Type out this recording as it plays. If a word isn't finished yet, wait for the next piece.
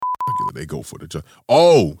they go for the judge.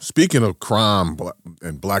 Oh, speaking of crime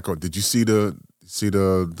and black, did you see the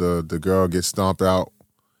girl get stomped out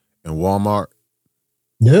in Walmart?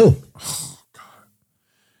 No. Oh God,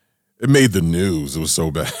 it made the news. It was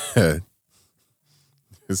so bad.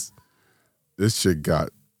 This shit got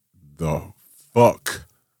the fuck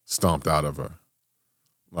stomped out of her.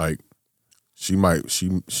 Like she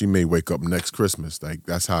may wake up next Christmas. Like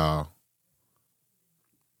that's how.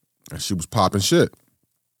 And she was popping shit.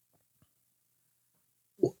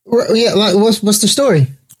 Yeah, like what's the story?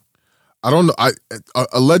 I don't know.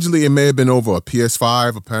 Allegedly it may have been over a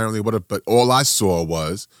PS5. Apparently, but all I saw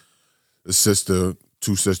was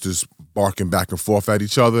two sisters barking back and forth at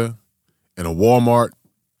each other in a Walmart.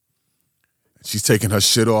 She's taking her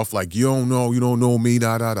shit off like you don't know me,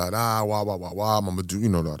 da da da da, wah wah wah wah. I'm gonna do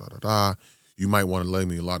da da da da. You might want to let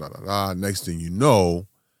me la da da da. Next thing you know,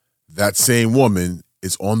 that same woman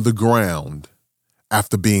is on the ground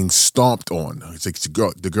after being stomped on. It's like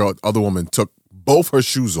the other woman took both her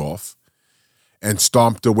shoes off and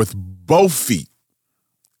stomped her with both feet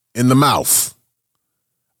in the mouth.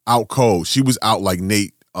 Out cold. She was out like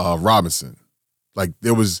Nate Robinson. Like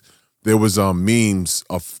there was memes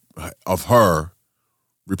of her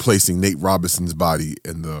replacing Nate Robinson's body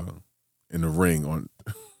in the ring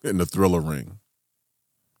in the Thriller ring.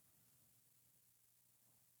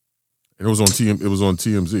 And it was on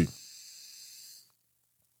TMZ.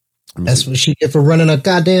 That's what she get for running her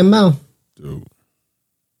goddamn mouth, dude.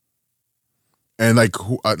 And like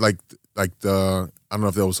I don't know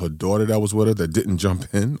if that was her daughter that was with her that didn't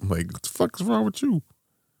jump in. I'm like, what the fuck is wrong with you?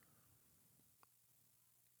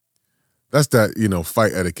 That's that,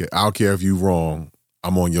 fight etiquette. I don't care if you wrong.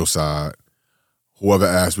 I'm on your side. Whoever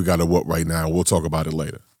asked, we got to whoop right now. We'll talk about it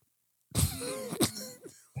later.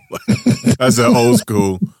 That's that old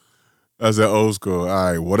school. That's that old school.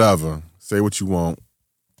 All right, whatever. Say what you want.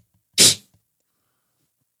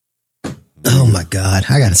 Oh my God,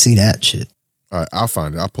 I gotta see that shit. All right, I'll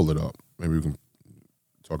find it. I'll pull it up. Maybe we can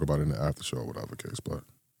talk about it in the after show or whatever case. But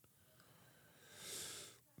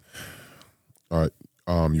all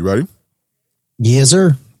right, you ready? Yes,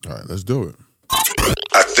 sir. All right, let's do it.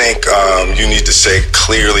 I think you need to say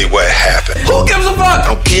clearly what happened. Who gives a fuck? I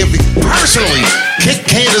don't care if you personally kick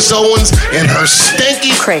Candace Owens and her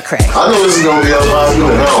stinky cray. I know this is gonna be a lot of you,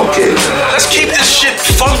 and I don't care. Let's keep this shit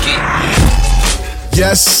funky.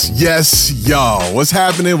 Yes, y'all. What's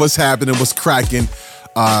happening? What's cracking?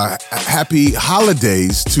 Happy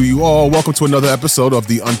holidays to you all. Welcome to another episode of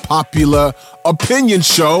the Unpopular Opinion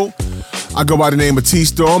Show. I go by the name of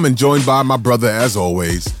T-Storm and joined by my brother, as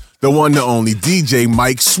always, the one, the only DJ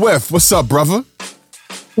Mike Swift. What's up, brother?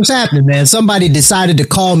 What's happening, man? Somebody decided to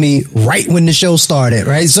call me right when the show started,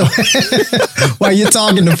 right? So while you're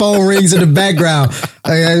talking, the phone rings in the background.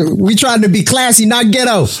 We trying to be classy, not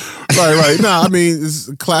ghetto. Right. Nah, I mean, it's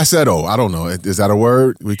classetto. I don't know. Is that a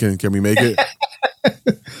word? Can we make it?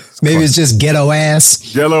 Maybe it's just ghetto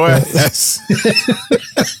ass. Ghetto ass.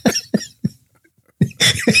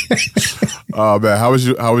 Oh man, how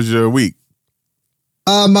was your week?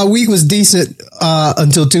 My week was decent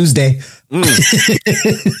until Tuesday.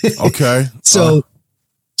 Okay. So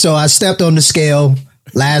I stepped on the scale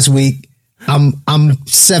last week. I'm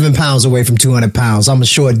 7 pounds away from 200 pounds. I'm a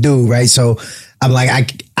short dude, right? So I'm like,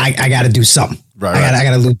 I got to do something. Right. I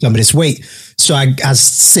got to lose some of this weight. So I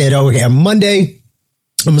said, okay, on Monday,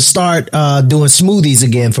 I'm gonna start doing smoothies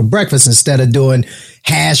again for breakfast instead of doing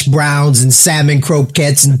hash browns and salmon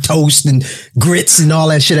croquettes and toast and grits and all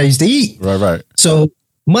that shit I used to eat. Right. So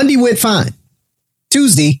Monday went fine.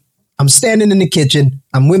 Tuesday, I'm standing in the kitchen.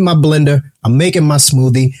 I'm with my blender. I'm making my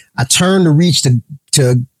smoothie. I turn to reach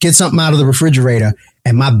to get something out of the refrigerator,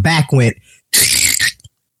 and my back went.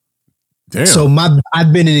 Damn. So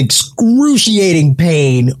I've been in excruciating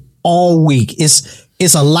pain all week.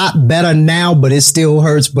 It's a lot better now, but it still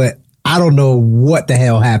hurts. But I don't know what the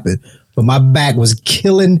hell happened. But my back was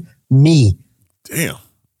killing me. Damn.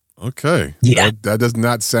 Okay. Yeah. That does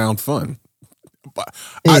not sound fun. But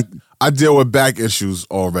I deal with back issues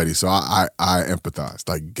already, so I empathize.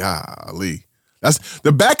 Like, golly. That's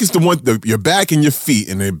the back is the one, your back and your feet,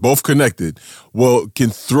 and they're both connected, can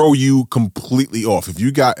throw you completely off. If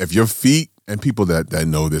your feet, and people that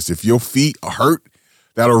know this, if your feet are hurt,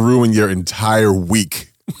 that'll ruin your entire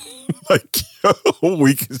week. Like, your whole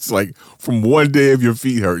week is like, from one day of your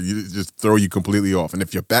feet hurt, you just throw you completely off. And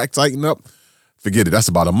if your back tighten up, forget it. That's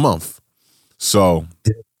about a month. So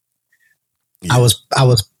yeah. I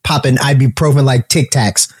was popping ibuprofen like Tic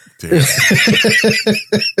Tacs.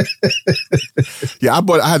 Yeah,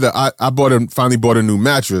 finally bought a new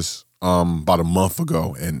mattress about a month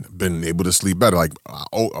ago and been able to sleep better. Like,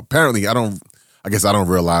 apparently I I guess I don't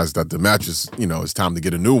realize that the mattress, it's time to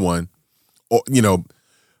get a new one. Or,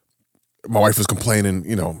 my wife was complaining,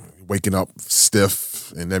 waking up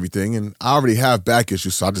stiff and everything. And I already have back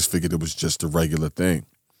issues, so I just figured it was just a regular thing.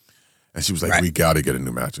 And she was like, we got to get a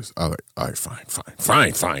new mattress. I was like, all right, fine.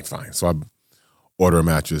 So I order a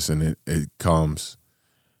mattress and it comes.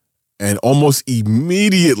 And almost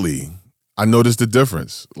immediately, I noticed the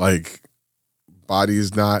difference. Like, body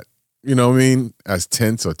is not, as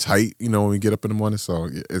tense or tight, when we get up in the morning. So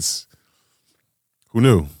it's, who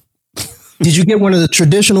knew? Did you get one of the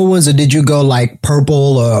traditional ones, or did you go like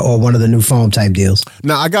purple or one of the new foam type deals?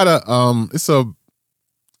 No, I got it's a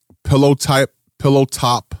pillow top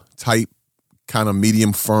type kind of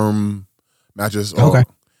medium firm mattress. Okay.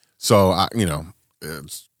 So I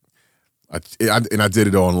did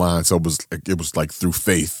it online, so it was like through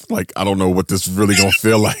faith. Like, I don't know what this really gonna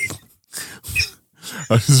feel like.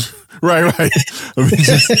 Right. I mean,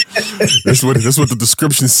 that's what the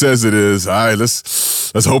description says it is. All right,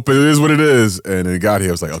 let's hope it is what it is. And it got here,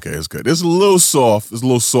 I was like, okay, it's good. It's a little soft. It's a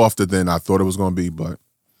little softer than I thought it was going to be, but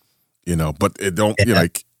but it don't.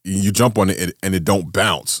 Like, you jump on it and it don't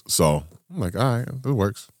bounce. So I'm like, all right, it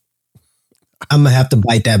works. I'm gonna have to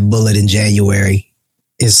bite that bullet in January.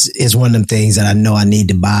 It's one of them things that I know I need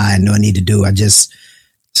to buy. I know I need to do. It's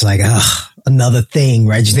like, another thing,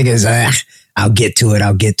 right? You think it's I'll get to it.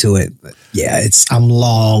 But yeah, I'm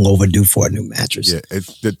long overdue for a new mattress. Yeah,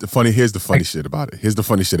 here's the funny shit about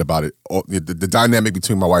it. The dynamic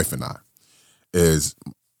between my wife and I is,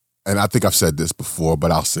 and I think I've said this before,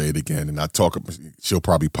 but I'll say it again. And she'll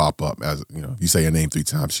probably pop up as, you say her name 3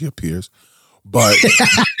 times, she appears. But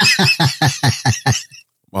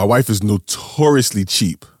my wife is notoriously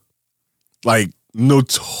cheap. Like,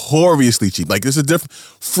 notoriously cheap. Like, there's a different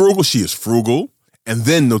frugal. She is frugal. And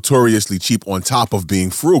then notoriously cheap on top of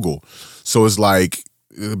being frugal. So it's like,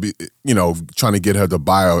 trying to get her to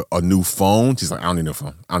buy a new phone. She's like, I don't need a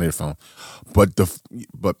phone. But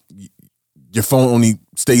your phone only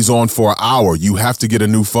stays on for an hour. You have to get a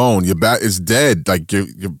new phone. Your bat is dead. Like, I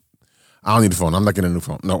don't need a phone. I'm not getting a new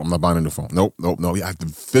phone. No, I'm not buying a new phone. Nope. You have to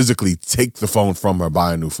physically take the phone from her,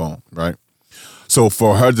 buy a new phone, right? So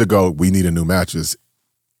for her to go, we need a new mattress.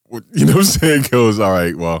 You know what I'm saying? Goes, all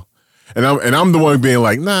right, well. And I'm the one being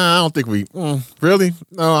like, nah, I don't think really?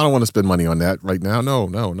 No, I don't want to spend money on that right now. No.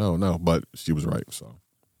 But she was right, so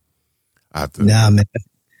I have to. Nah, man.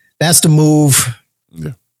 That's the move.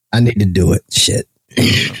 Yeah. I need to do it. Shit.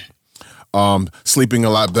 Sleeping a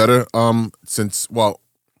lot better. We're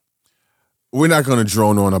not going to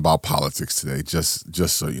drone on about politics today, just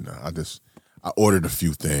so you know. I ordered a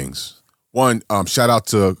few things. One, shout out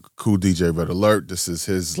to Cool DJ Red Alert. This is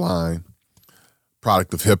his line.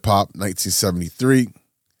 Product of hip hop, 1973.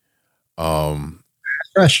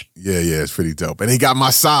 Fresh. Yeah, it's pretty dope. And he got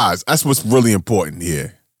my size. That's what's really important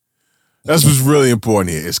here.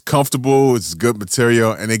 It's comfortable, it's good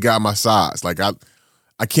material, and they got my size. Like, I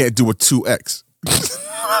can't do a 2X.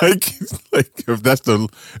 like if that's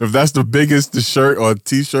the biggest the shirt or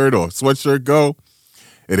t-shirt or sweatshirt go,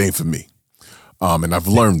 it ain't for me. And I've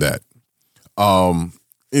learned that.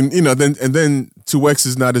 And then 2X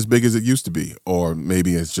is not as big as it used to be, or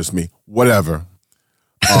maybe it's just me. Whatever.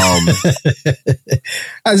 I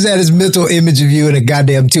just had this mental image of you in a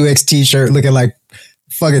goddamn 2X t-shirt looking like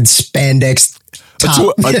fucking spandex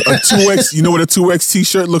top. A 2X, you know what a 2X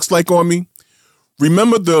t-shirt looks like on me?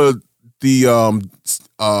 Remember the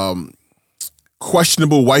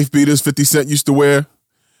questionable wife beaters 50 Cent used to wear?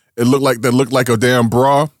 They looked like a damn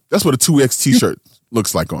bra. That's what a 2X t-shirt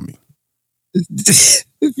looks like on me.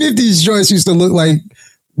 50s joints used to look like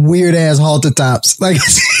weird ass halter tops. Like, it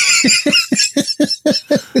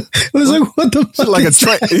was like, what the fuck?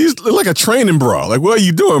 It used to look like a training bra. Like, what are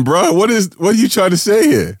you doing, bro? What are you trying to say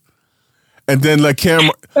here? And then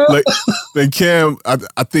Cam, I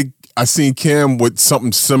think I seen Cam with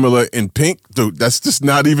something similar in pink. Dude, that's just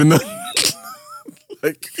not even like,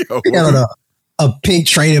 yo. I don't know. A pink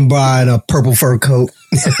training bra and a purple fur coat.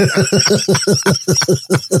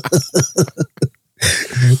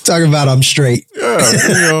 Talking about I'm straight.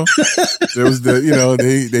 Yeah, there was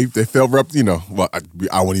they felt rep. Well,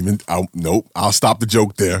 I won't even. Nope. I'll stop the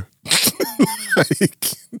joke there.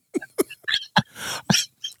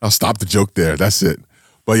 I'll stop the joke there. That's it.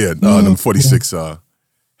 But yeah, them 46 hat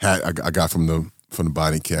I got from the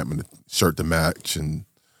body camp, and the shirt to match, and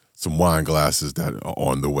some wine glasses that are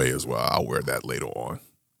on the way as well. I'll wear that later on.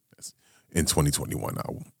 In 2021,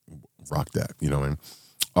 I'll rock that. You know what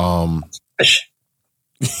I mean?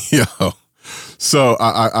 Yeah. So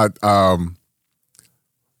I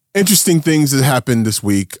interesting things that happened this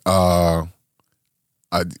week.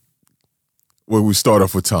 We start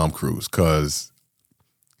off with Tom Cruise, because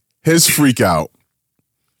his freak out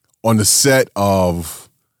on the set of,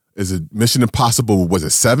 is it Mission Impossible, was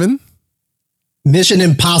it 7? Mission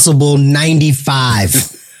Impossible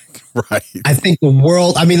 95. Right. I think the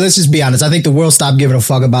world, I mean, let's just be honest. I think the world stopped giving a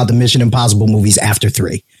fuck about the Mission Impossible movies after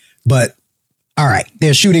 3. But all right,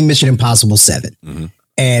 they're shooting Mission Impossible 7. Mm-hmm.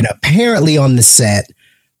 And apparently on the set,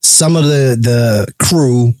 some of the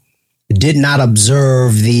crew did not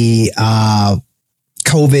observe the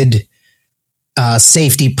COVID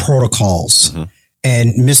safety protocols. Mm-hmm.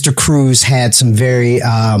 And Mr. Cruz had some very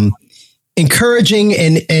encouraging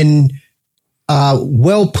and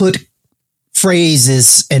well put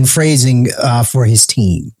phrases and phrasing for his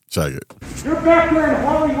team. Check it. You're back there in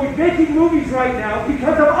Hollywood making movies right now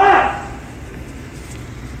because of us.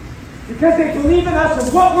 Because they believe in us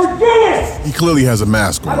and what we're doing. He clearly has a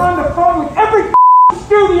mask on. I'm on the phone with every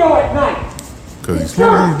studio at night. Because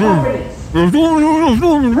companies.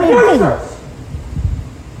 Producers.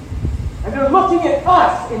 And they're looking at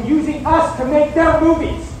us and using us to make their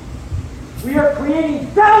movies. We are creating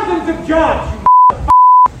thousands of jobs, you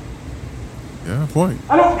Yeah, point.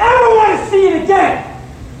 I don't ever want to see it again.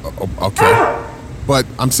 Okay. Ever. But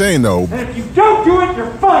I'm saying, though. And if you don't do it,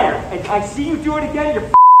 you're fired. And I see you do it again, you're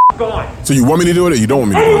gone. So you want me to do it or you don't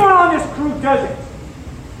want me to do it? Anyone on this crew does it.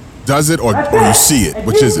 Does it or you see it? And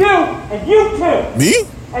Which is it? And you too. Me?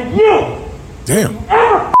 And you. Damn. If you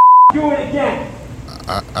ever do it again.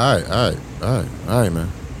 All right, man.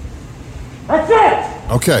 That's it.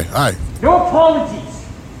 Okay, all right. No apologies.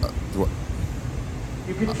 What?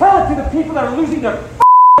 You can tell it to the people that are losing their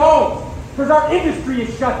homes because our industry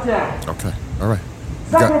is shut down. Okay, all right.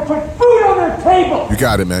 It's not going to put food on their table. You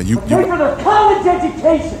got it, man. You pay for their college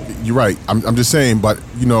education. You're right. I'm just saying, but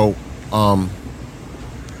you know,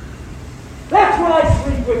 That's what I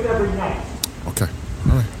sleep with every night. Okay,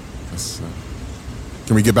 all right. Let's,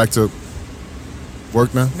 can we get back to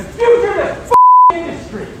work now? The future of this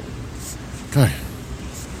industry. Okay.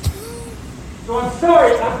 So I'm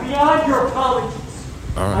sorry, I'm beyond your apologies.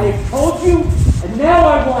 All right. I have told you, and now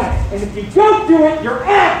I want it. And if you don't do it, you're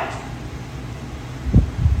out.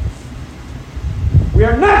 We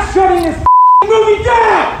are not shutting this movie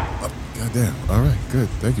down. Goddamn. All right. Good.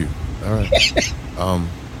 Thank you. All right.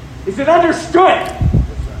 Is it understood?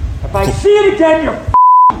 If I see it again, you're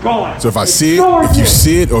gone. So if I see it, if you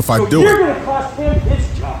see it, or if I do you're it, going to cost him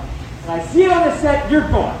his job. And I see it on the set, you're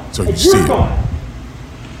gone. So you and see you're it. gone.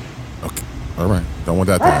 okay. All right. Don't want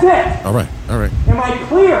that. That's thing. it. All right. All right. Am I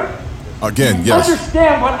clear? Again, you yes.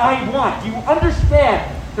 understand what I want. You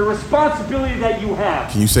understand the responsibility that you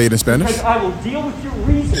have. Can you say it in Spanish? Because I will deal with your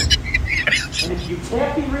reason. And if you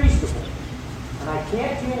can't be reasonable, and I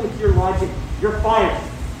can't deal with your logic, you're fired.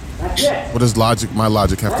 That's it. What does my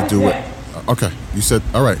logic have to do with? Okay. You said,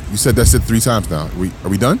 all right. You said that's it 3 times now. Are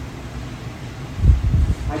we done?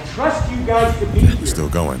 I trust you guys to be here. We're still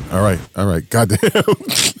going. All right. All right. Goddamn.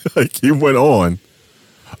 Like he went on.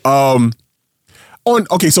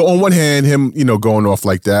 Okay, so on one hand, him, going off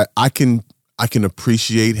like that, I can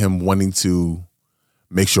appreciate him wanting to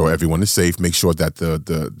make sure everyone is safe, make sure that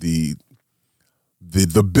the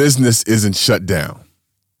business isn't shut down.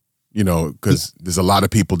 Because there's a lot of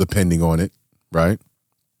people depending on it, right?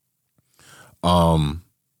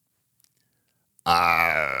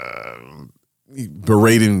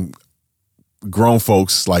 Berating grown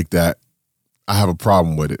folks like that, I have a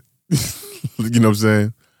problem with it. You know what I'm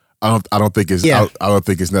saying? I don't think it's I don't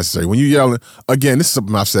think it's necessary. When you yelling, again, this is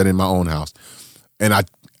something I've said in my own house, and I'm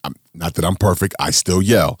not that I'm perfect. I still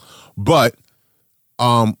yell, but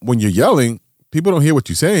when you're yelling, people don't hear what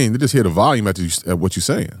you're saying. They just hear the volume at what you're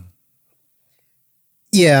saying.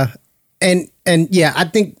 Yeah, and yeah, I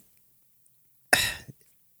think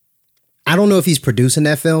I don't know if he's producing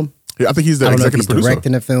that film. Yeah, I think he's the executive producer.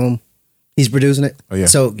 Directing the film. He's producing it. Oh yeah.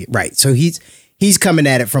 So right, so he's coming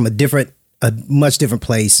at it from a much different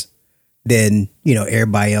place than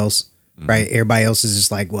everybody else. Mm-hmm. Right, everybody else is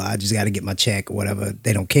just like, well, I just got to get my check or whatever.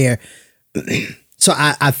 They don't care. So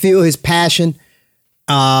I feel his passion,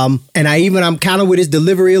 and I'm kind of with his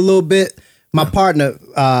delivery a little bit. My partner,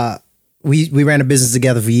 we ran a business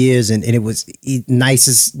together for years, and it was the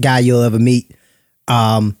nicest guy you'll ever meet.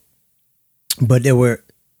 But there were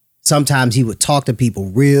sometimes he would talk to people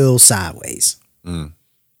real sideways. Mm.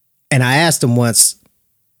 And I asked him once,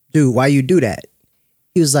 dude, why you do that?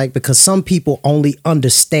 He was like, because some people only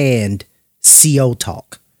understand CO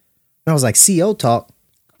talk. And I was like, CO talk?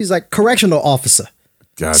 He's like, correctional officer.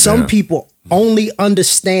 God some damn. people only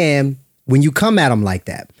understand when you come at them like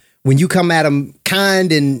that. When you come at them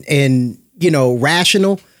kind and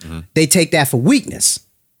rational, mm-hmm. They take that for weakness.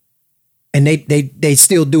 and they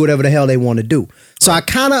still do whatever the hell they want to do. So I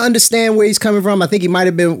kind of understand where he's coming from. I think he might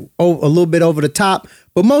have been a little bit over the top,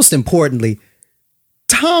 but most importantly,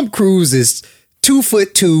 Tom Cruise is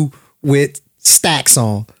 2'2" with stacks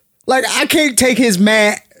on. Like, I can't take his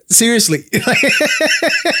mad seriously.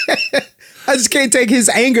 I just can't take his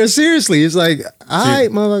anger seriously. It's like, all right,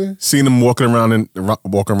 motherfucker. Seen him walking around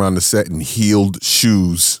the set in heeled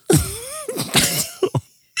shoes.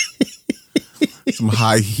 Some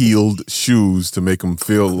high-heeled shoes to make him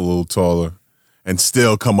feel a little taller and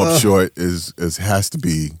still come up short is has to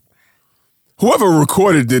be. Whoever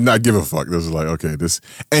recorded did not give a fuck. This is like, okay, this.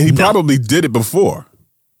 And he probably did it before.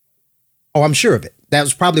 Oh, I'm sure of it. That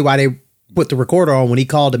was probably why they put the recorder on when he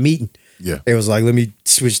called a meeting. Yeah. They was like, let me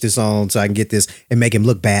switch this on so I can get this and make him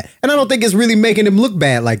look bad. And I don't think it's really making him look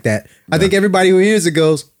bad like that. I think everybody who hears it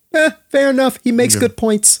goes, fair enough. He makes good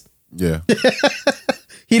points. Yeah.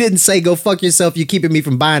 He didn't say, go fuck yourself, you're keeping me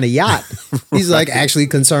from buying a yacht. He's like actually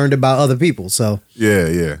concerned about other people. So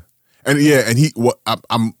Yeah. And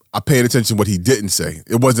I paid attention to what he didn't say.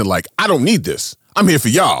 It wasn't like, I don't need this. I'm here for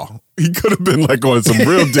y'all. He could have been like on some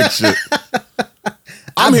real dick shit.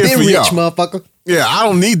 I'm here for rich, y'all. motherfucker. Yeah, I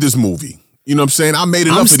don't need this movie. You know what I'm saying? I made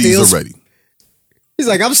enough of these already. He's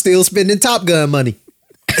like, I'm still spending Top Gun money.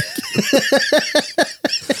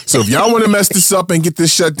 So if y'all want to mess this up and get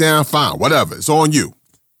this shut down, fine. Whatever. It's on you.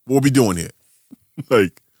 What we doing here?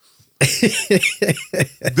 Like,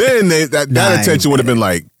 then that attention would have been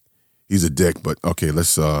like, he's a dick, but okay,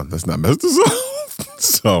 let's not mess this up.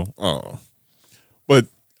 So, but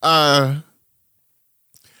that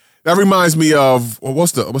reminds me of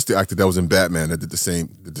what's the actor that was in Batman that did the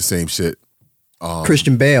same shit?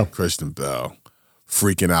 Christian Bale. Christian Bale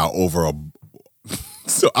freaking out over a.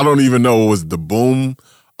 So I don't even know, it was the boom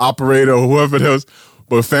operator or whoever it was,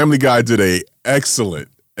 but Family Guy did an excellent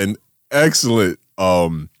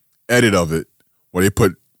edit of it where they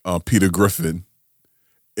put Peter Griffin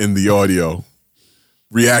in the audio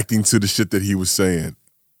reacting to the shit that he was saying.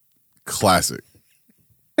 Classic.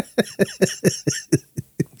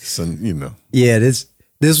 So, you know. Yeah, this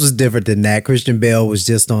was different than that. Christian Bale was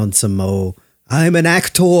just on some old I'm an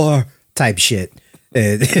actor type shit.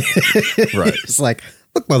 And right. It's like,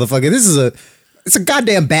 look, motherfucker, it's a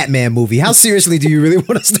goddamn Batman movie. How seriously do you really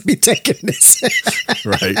want us to be taking this?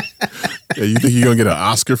 Right. Yeah, you think you're gonna get an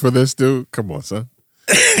Oscar for this, dude? Come on, son.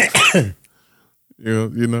 You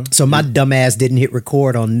know. So my dumb ass didn't hit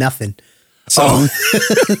record on nothing. So,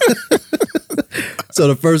 so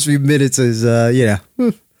the first few minutes is Yeah.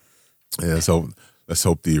 So let's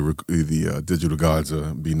hope the digital gods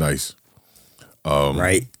be nice.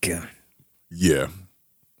 Right. God. Yeah.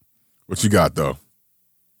 What you got though?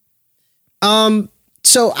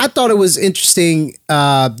 So I thought it was interesting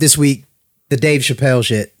this week, the Dave Chappelle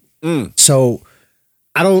shit. So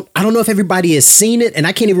I don't know if everybody has seen it, and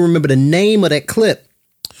I can't even remember the name of that clip.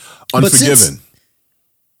 Unforgiven.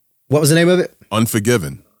 What was the name of it?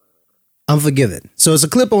 Unforgiven. So it's a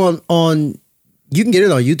clip on you can get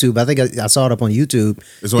it on YouTube. I think I saw it up on YouTube.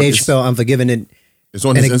 Dave Chappelle Unforgiven, and it's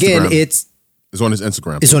on his again, Instagram. It's on his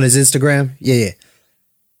Instagram. It's on his Instagram. Yeah.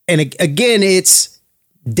 And again, it's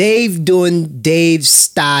Dave doing Dave's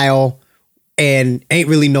style, and ain't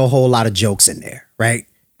really no whole lot of jokes in there, right?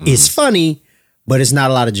 It's funny, but it's not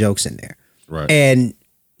a lot of jokes in there. Right. And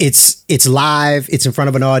it's live, it's in front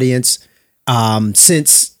of an audience.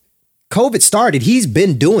 Since COVID started, he's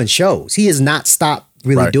been doing shows. He has not stopped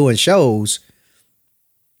really doing shows.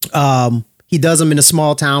 He does them in a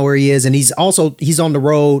small town where he is, and he's on the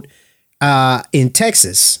road in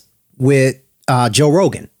Texas with Joe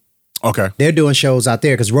Rogan. Okay. They're doing shows out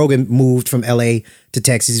there because Rogan moved from LA to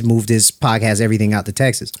Texas. He's moved his podcast, everything, out to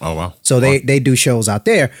Texas. Oh, wow. So they do shows out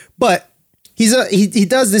there. But he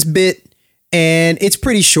does this bit, and it's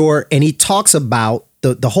pretty short, and he talks about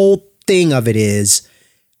the whole thing of it is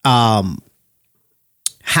how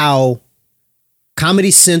Comedy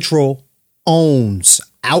Central owns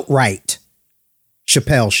outright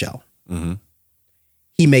Chappelle's show. Mm-hmm.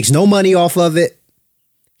 He makes no money off of it.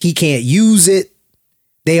 He can't use it.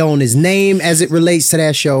 They own his name as it relates to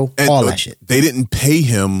that show, and all that shit. They didn't pay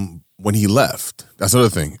him when he left. That's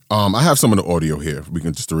another thing. I have some of the audio here. We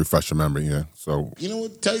can just to refresh your memory. Yeah. So you know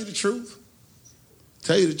what? Tell you the truth.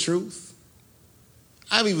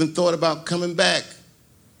 I've even thought about coming back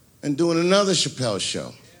and doing another Chappelle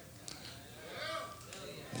show.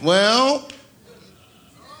 Well,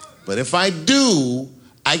 but if I do,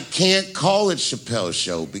 I can't call it Chappelle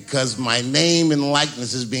Show because my name and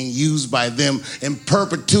likeness is being used by them in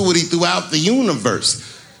perpetuity throughout the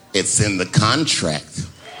universe. It's in the contract.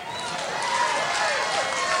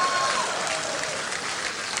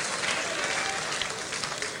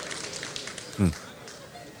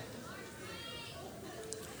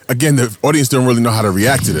 again, the audience don't really know how to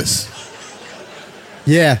react to this.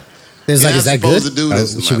 Yeah. There's You're like, is not that good? supposed to do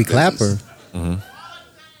this in Should my we clap or? business.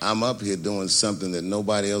 I'm up here doing something that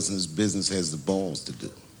nobody else in this business has the balls to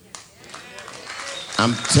do.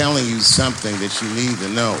 I'm telling you something that you need to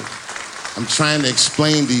know. I'm trying to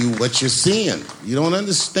explain to you what you're seeing. You don't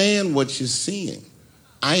understand what you're seeing.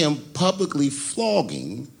 I am publicly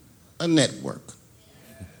flogging a network.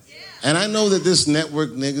 And I know that this network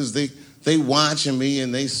niggas, they watching me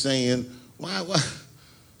and they saying, why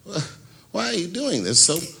are you doing this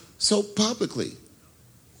so publicly?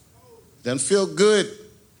 Doesn't feel good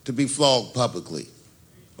to be flogged publicly.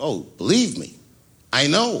 Oh, believe me, I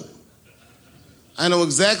know. I know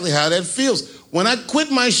exactly how that feels. When I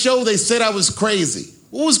quit my show, they said I was crazy.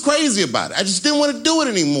 What was crazy about it? I just didn't want to do it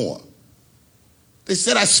anymore. They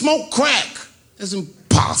said I smoked crack. That's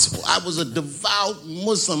impossible. I was a devout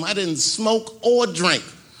Muslim. I didn't smoke or drink.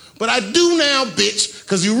 But I do now, bitch,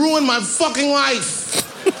 because you ruined my fucking life.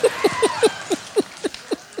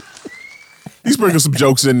 He's bringing some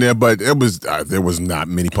jokes in there, but it was there was not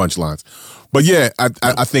many punchlines. But yeah,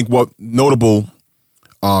 I think what notable,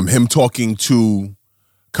 him talking to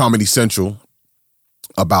Comedy Central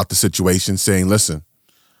about the situation, saying, listen,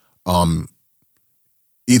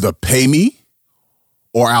 either pay me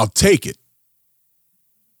or I'll take it.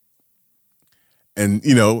 And,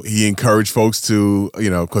 you know, he encouraged folks to, you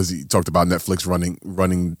know, because he talked about Netflix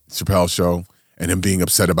running Chappelle's show and him being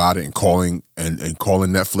upset about it and calling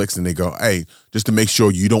Netflix, and they go, hey, just to make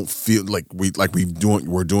sure you don't feel like we're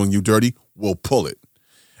doing you dirty, we'll pull it.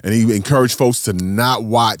 And he encouraged folks to not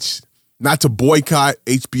to boycott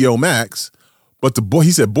HBO Max, but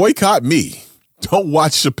he said, boycott me. Don't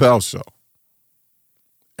watch Chappelle's show.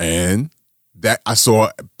 And that I saw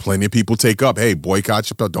plenty of people take up, hey, boycott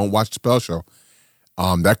Chappelle, don't watch Chappelle's show.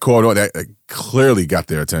 That clearly got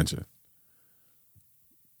their attention.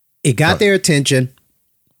 It got their attention,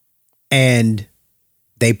 and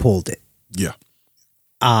they pulled it. Yeah.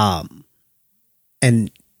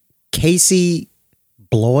 And Casey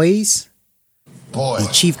Bloys, the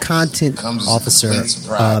chief content officer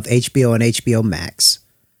of HBO and HBO Max,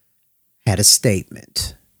 had a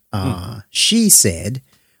statement. She said,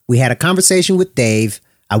 we had a conversation with Dave.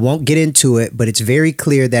 I won't get into it, but it's very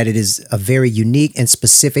clear that it is a very unique and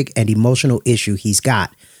specific and emotional issue he's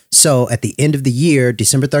got. So at the end of the year,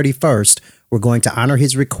 December 31st, we're going to honor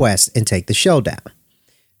his request and take the show down.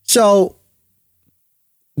 So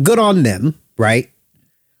good on them, right?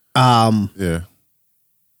 Yeah.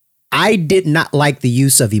 I did not like the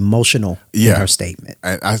use of emotional in her statement.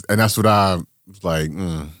 And that's what I was like.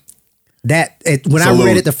 When I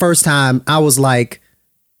read it the first time, I was like,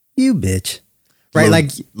 you bitch. Right?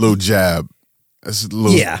 Little jab. That's a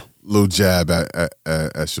little jab at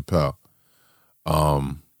Chappelle.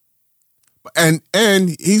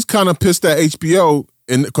 And he's kind of pissed at HBO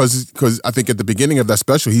because I think at the beginning of that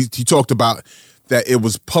special, he talked about that it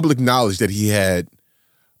was public knowledge that he had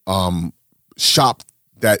shopped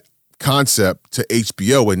that concept to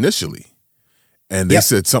HBO initially. And they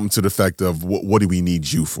said something to the effect of, what do we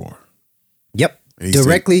need you for? Yep.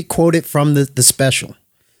 Directly quoted from the special.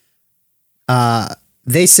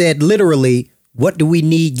 They said literally, what do we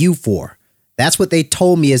need you for? That's what they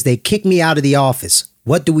told me as they kicked me out of the office.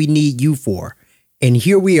 What do we need you for? And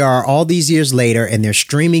here we are all these years later, and they're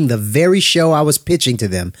streaming the very show I was pitching to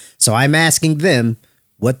them. So I'm asking them,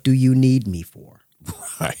 what do you need me for?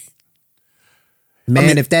 Right.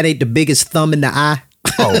 Man, if that ain't the biggest thumb in the eye.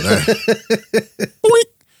 Oh, man.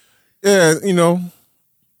 Yeah, you know.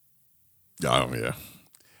 Yeah.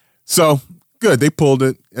 So, good. They pulled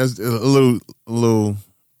it as a little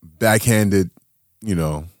backhanded, you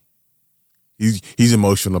know. He's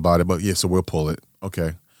emotional about it, but yeah, so we'll pull it.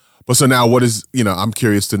 Okay. But so now what is, you know, I'm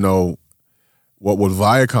curious to know what would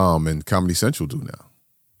Viacom and Comedy Central do now?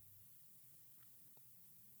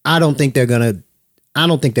 I don't think they're gonna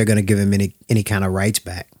give him any kind of rights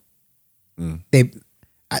back.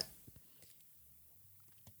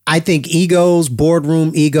 I think egos,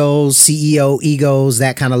 boardroom egos, CEO egos,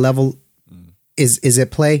 that kind of level is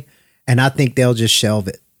at play. And I think they'll just shelve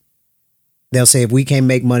it. They'll say, if we can't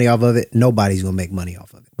make money off of it, nobody's going to make money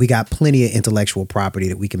off of it. We got plenty of intellectual property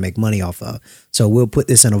that we can make money off of. So we'll put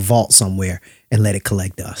this in a vault somewhere and let it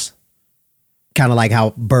collect us. Kind of like how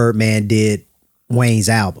Birdman did Wayne's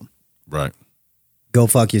album. Right. Go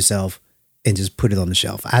fuck yourself and just put it on the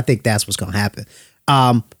shelf. I think that's what's going to happen.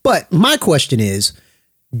 But my question is,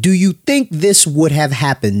 do you think this would have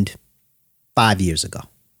happened 5 years ago?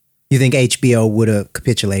 You think HBO would have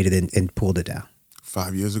capitulated and pulled it down?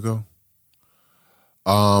 5 years ago?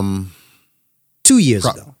 2 years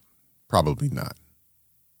ago. Probably not.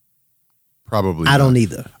 Probably. I don't not.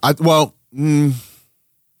 either.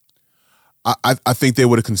 I think they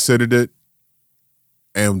would have considered it,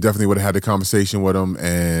 and definitely would have had a conversation with him,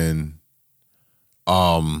 and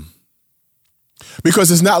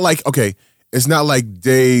because it's not like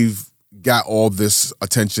Dave got all this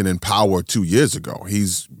attention and power 2 years ago.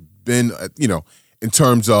 He's been, in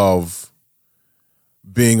terms of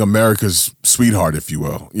being America's sweetheart, if you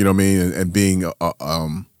will, you know what I mean, and being a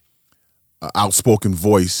outspoken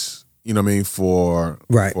voice, you know what I mean, for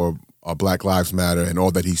Black Lives Matter and all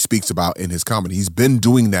that he speaks about in his comedy. He's been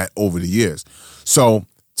doing that over the years. So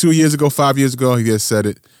 2 years ago, 5 years ago, he has said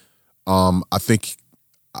it. I think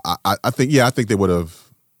they would have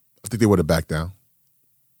backed down.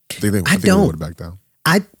 I think they would have backed down.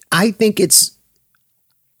 I think it's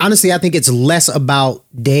honestly, I think it's less about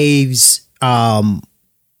Dave's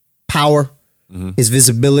power, his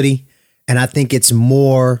visibility, and I think it's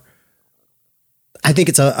more. I think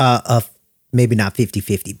it's a maybe not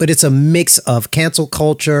 50-50, but it's a mix of cancel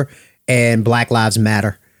culture and Black Lives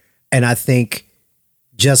Matter. And I think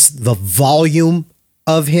just the volume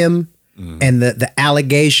of him and the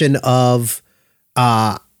allegation of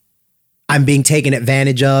I'm being taken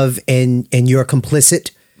advantage of and you're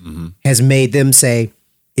complicit has made them say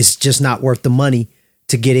it's just not worth the money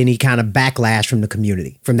to get any kind of backlash from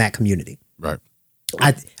that community. Right.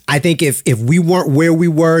 I think if we weren't where we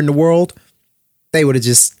were in the world, they would have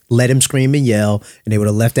just let him scream and yell, and they would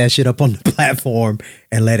have left that shit up on the platform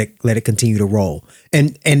and let it continue to roll.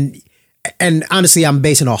 And honestly, I'm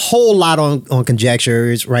basing a whole lot on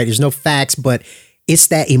conjectures, right? There's no facts, but it's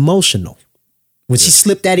that emotional. When she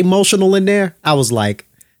slipped that emotional in there, I was like,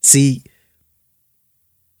 see,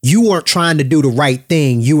 you weren't trying to do the right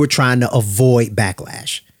thing. You were trying to avoid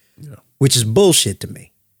backlash, which is bullshit to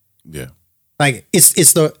me. Yeah. Like it's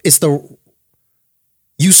the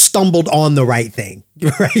you stumbled on the right thing,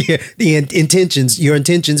 right? Your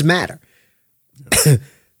intentions matter. Yeah.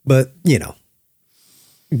 But,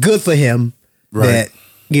 good for him that,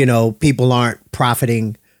 people aren't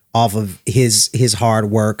profiting off of his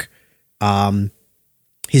hard work,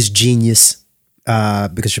 his genius,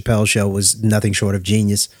 because Chappelle's show was nothing short of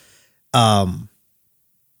genius. And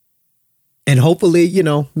hopefully,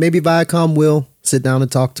 maybe Viacom will sit down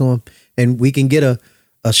and talk to him and we can get a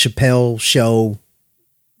Chappelle show,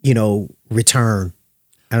 return.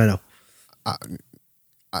 I don't know.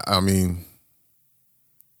 I mean,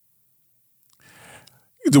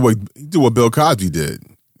 you do what Bill Cosby did.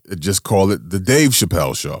 Just call it the Dave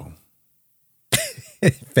Chappelle Show.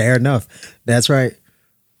 Fair enough. That's right.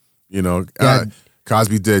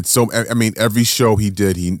 Cosby did so. I mean, every show he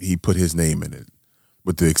did, he put his name in it,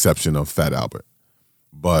 with the exception of Fat Albert.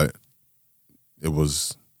 But it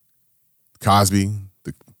was Cosby,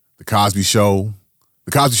 the Cosby Show.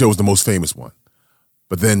 The Cosby Show was the most famous one.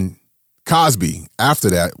 But then Cosby, after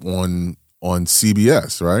that, on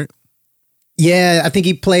CBS, right? Yeah, I think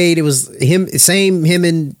he played, it was him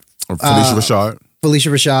and Felicia Rashad. Felicia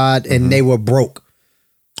Rashad, and they were broke.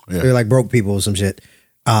 Yeah. They were like broke people or some shit.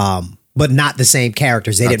 But not the same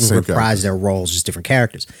characters. They didn't reprise their roles, just different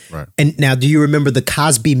characters. Right. And now, do you remember the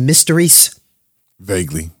Cosby Mysteries?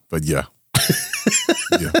 Vaguely, but yeah.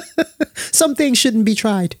 Yeah. Some things shouldn't be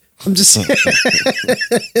tried. I'm just saying.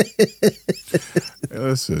 Hey,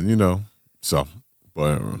 listen, so,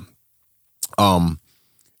 but,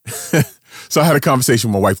 so I had a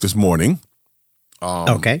conversation with my wife this morning.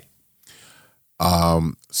 Okay.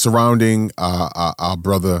 Surrounding our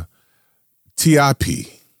brother Tip.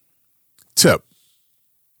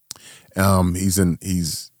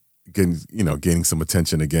 He's gaining some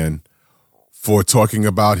attention again for talking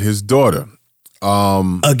about his daughter.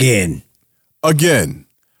 Again.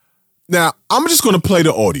 Now, I'm just going to play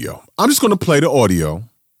the audio. And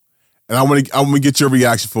I want to get your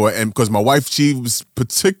reaction for it. And because my wife, she was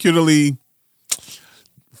particularly,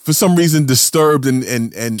 for some reason, disturbed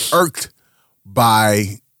and irked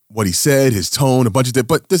by what he said, his tone, a bunch of that.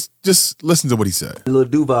 But just listen to what he said. Lil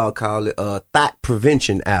Duval called it thought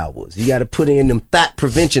prevention hours. You got to put in them thought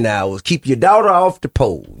prevention hours. Keep your daughter off the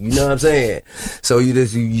pole. You know what I'm saying? So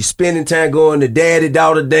you spending time going to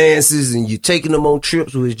daddy-daughter dances and you taking them on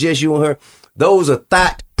trips where it's just you and her. Those are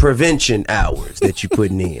thought prevention hours that you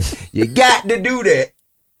putting in. You got to do that.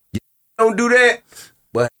 You don't do that,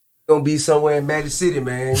 but you're going to be somewhere in Magic City,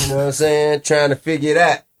 man. You know what I'm saying? Trying to figure it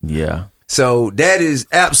out. Yeah. So that is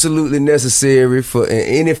absolutely necessary for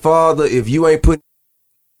any father. If you ain't putting,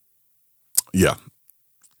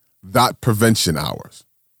 that prevention hours.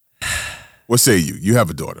 What say you? You have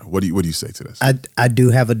a daughter. What do you say to this? I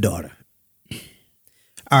do have a daughter.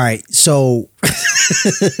 All right, so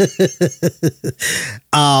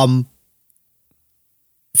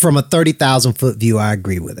from a 30,000 foot view, I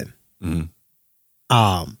agree with him.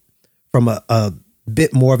 From a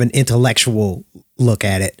bit more of an intellectual look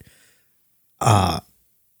at it,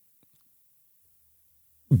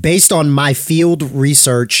 based on my field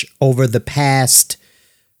research over the past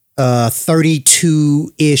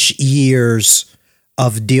 32-ish years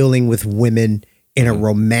of dealing with women in a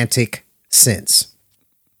romantic sense.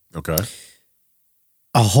 Okay.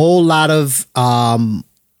 A whole lot of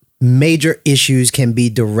major issues can be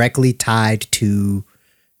directly tied to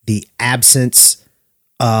the absence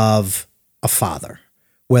of a father,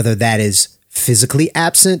 whether that is physically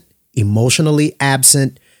absent, emotionally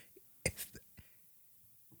absent,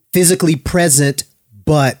 physically present,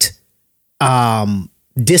 but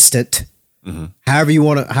distant. However you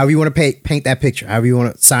want to paint that picture, however you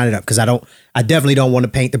want to sign it up. Because I definitely don't want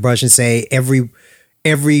to paint the brush and say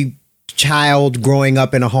every child growing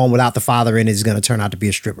up in a home without the father in it is going to turn out to be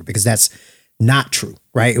a stripper, because that's not true,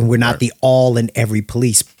 right? And we're not the all and every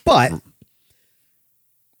police, but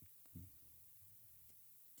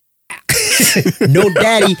no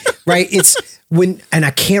daddy, right? It's when, and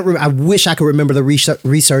I wish I could remember the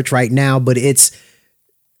research right now, but it's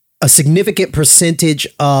a significant percentage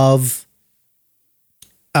of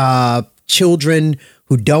children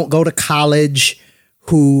who don't go to college,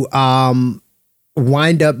 who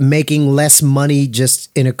wind up making less money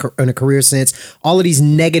just in a career sense. All of these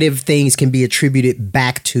negative things can be attributed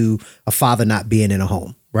back to a father not being in a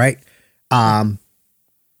home, right? And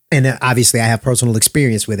obviously I have personal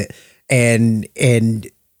experience with it. And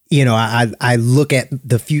you know, I look at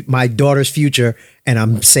my daughter's future and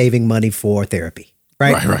I'm saving money for therapy.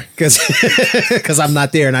 Right. Because I'm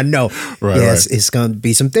not there, and I know, it's going to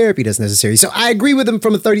be some therapy that's necessary. So I agree with him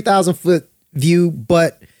from a 30,000 foot view,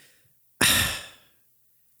 but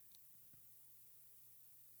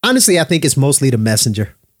honestly, I think it's mostly the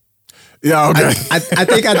messenger. Yeah, okay. I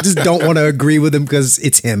think I just don't want to agree with him because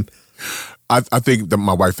it's him. I think that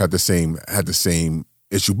my wife had the same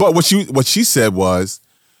issue, but what she said was,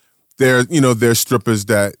 there's strippers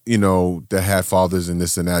that, that had fathers and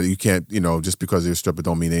this and that. You can't, just because you're a stripper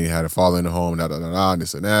don't mean they had a father in the home, and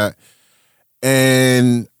this and that.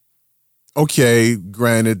 And okay,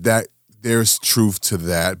 granted that there's truth to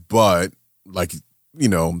that, but like,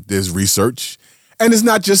 there's research, and it's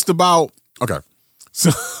not just about, okay. So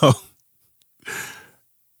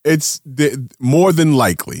it's more than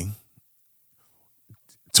likely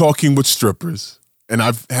talking with strippers. And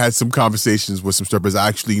I've had some conversations with some strippers. I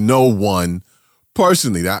actually know one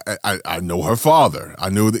personally. I know her father. I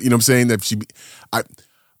knew that, what I'm saying, that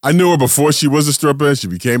I knew her before she was a stripper. She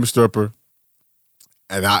became a stripper.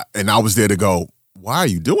 And I was there to go, why are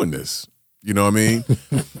you doing this? You know what I mean?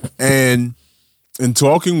 And in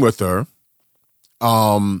talking with her,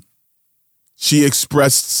 she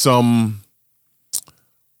expressed some,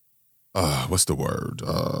 what's the word?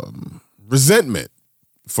 Resentment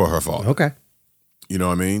for her father. Okay. You know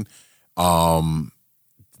what I mean?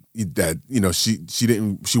 That,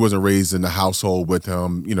 she wasn't raised in the household with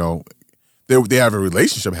him. They had a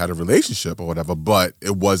relationship or whatever, but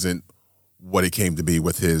it wasn't what it came to be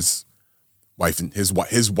with his wife and his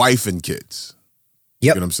wife and kids.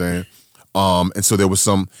 Yep. You know what I'm saying? And so there was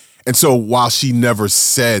and so while she never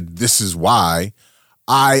said this is why,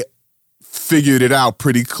 I figured it out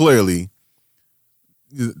pretty clearly.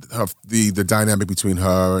 The dynamic between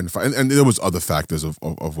her and there was other factors as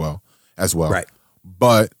well. Right.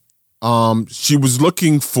 But she was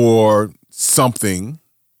looking for something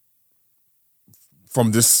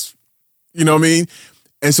from this, you know what I mean?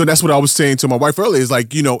 And so that's what I was saying to my wife earlier, is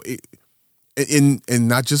like, in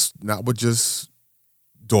not with just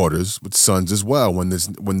daughters, with sons as well.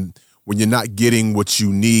 When you're not getting what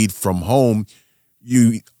you need from home,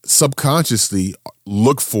 you subconsciously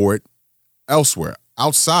look for it elsewhere.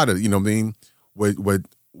 Outside of,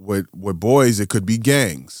 with boys, it could be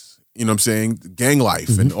gangs, gang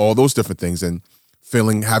life and all those different things, and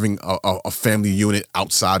having a family unit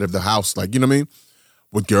outside of the house, like,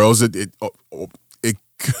 with girls, it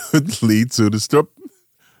could lead to the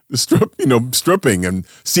stripping and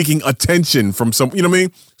seeking attention from some,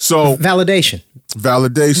 So validation,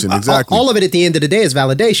 exactly. All of it at the end of the day is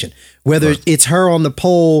validation, whether it's her on the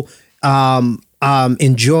pole,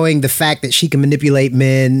 enjoying the fact that she can manipulate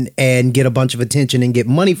men and get a bunch of attention and get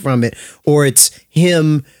money from it, or it's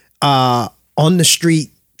him on the street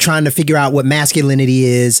trying to figure out what masculinity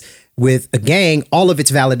is with a gang. All of it's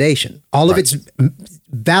validation. All of it's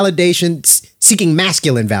validation, seeking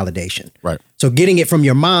masculine validation. Right. So getting it from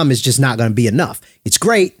your mom is just not going to be enough. It's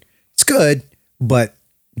great, it's good, but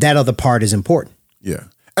that other part is important. Yeah.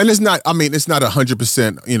 And it's not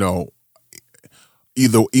 100%,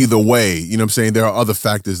 either way, you know what I'm saying? There are other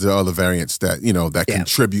factors, there are other variants that, that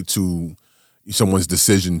contribute to someone's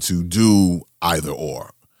decision to do either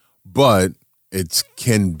or. But it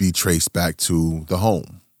can be traced back to the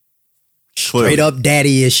home. Straight up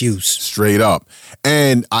daddy issues. Straight up.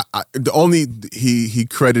 And he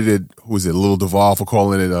credited, who was it, Lil Duval for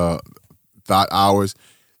calling it thought hours.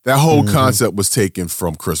 That whole concept was taken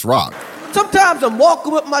from Chris Rock. Sometimes I'm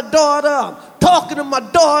walking with my daughter, I'm talking to my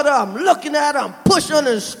daughter, I'm looking at her, I'm pushing her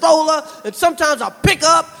and stroller, and sometimes I pick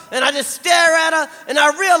up and I just stare at her and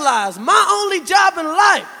I realize my only job in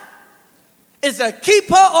life is to keep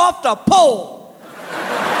her off the pole.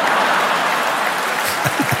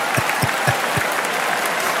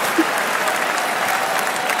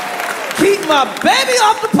 Keep my baby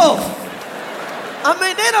off the pole. I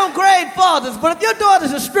mean, they don't grade fathers, but if your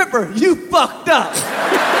daughter's a stripper, you fucked up.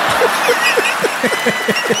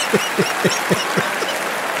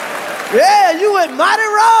 Yeah, you went mighty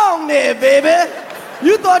wrong there, baby.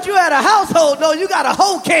 You thought you had a household. No, you got a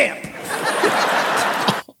whole camp.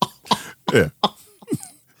 Yeah.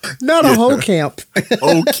 Not a whole camp.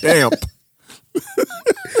 Whole camp.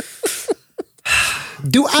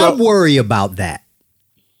 I worry about that?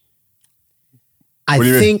 I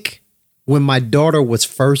think when my daughter was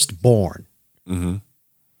first born,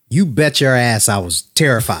 you bet your ass I was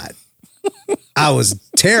terrified. I was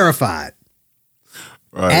terrified.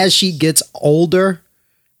 Right. As she gets older,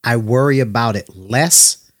 I worry about it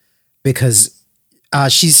less because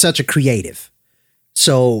she's such a creative.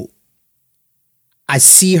 So I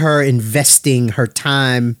see her investing her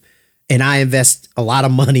time, and I invest a lot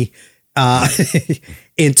of money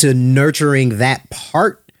into nurturing that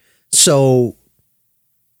part. So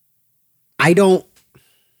I don't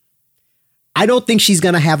think she's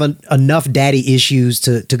going to have enough daddy issues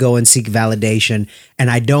to go and seek validation. And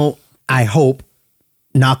I hope,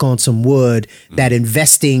 knock on some wood, that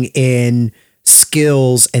investing in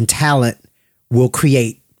skills and talent will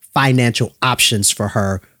create financial options for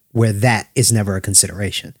her where that is never a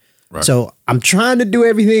consideration. Right. So I'm trying to do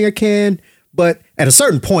everything I can, but at a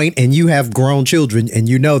certain point, and you have grown children and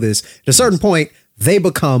you know this, at a certain point, they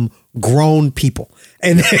become grown people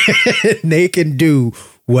and they can do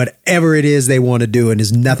whatever it is they want to do. And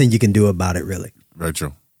there's nothing you can do about it, really. Very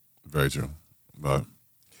true. Very true. But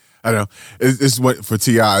I don't know. It's what for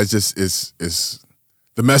T.I. It's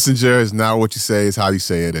the messenger is not what you say, it's how you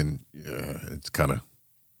say it. And yeah, it's kind of.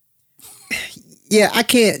 Yeah, I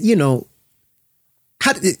can't,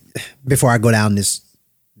 before I go down this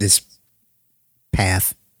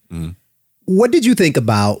path, what did you think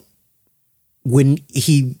about when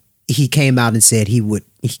he came out and said he would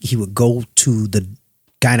go to the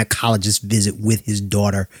gynecologist visit with his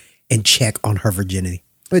daughter and check on her virginity?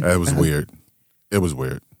 It was weird. It was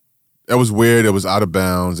weird. It was weird. It was out of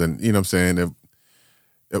bounds. And you know what I'm saying?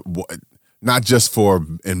 Not just for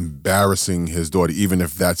embarrassing his daughter, even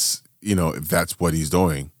if that's what he's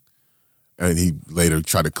doing. And he later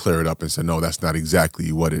tried to clear it up and said, no, that's not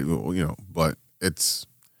exactly what it, but it's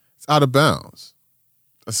out of bounds.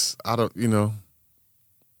 It's out of,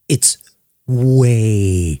 It's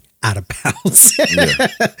way out of bounds. Yeah.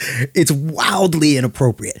 It's wildly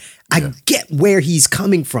inappropriate. I get where he's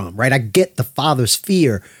coming from, right? I get the father's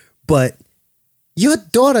fear, but your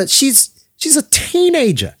daughter, she's a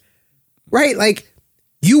teenager, right? Like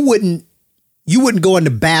you wouldn't go in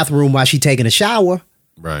the bathroom while she's taking a shower.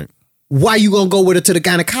 Right. Why you gonna go with her to the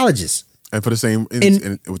gynecologist? And for the same,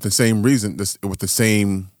 with the same reason,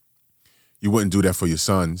 you wouldn't do that for your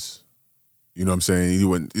sons. You know what I'm saying? You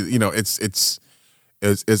wouldn't. It's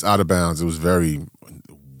out of bounds. It was very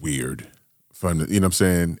weird for him. You know what I'm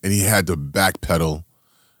saying? And he had to backpedal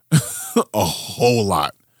a whole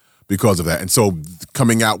lot because of that. And so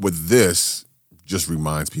coming out with this just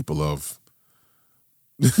reminds people of.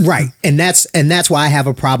 Right. And that's why I have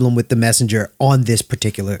a problem with the messenger on this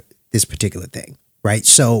particular thing. Right.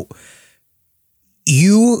 So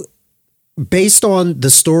you, based on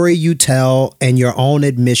the story you tell and your own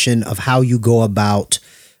admission of how you go about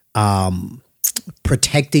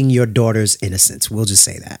protecting your daughter's innocence, we'll just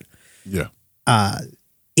say that. Yeah.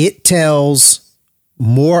 It tells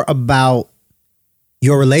more about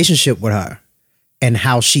your relationship with her and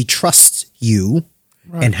how she trusts you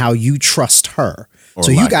and how you trust her. Or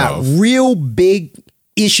so you got real big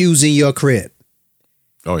issues in your crib.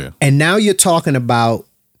 Oh, yeah. And now you're talking about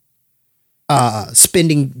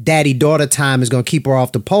spending daddy-daughter time is going to keep her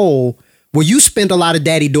off the pole. Well, you spend a lot of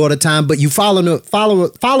daddy-daughter time, but you following her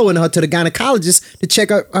to the gynecologist to check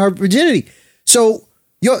her virginity. So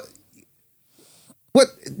your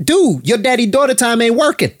daddy-daughter time ain't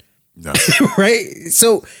working. No. Right?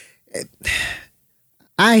 So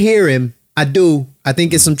I hear him I do. I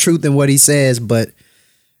think it's some truth in what he says, but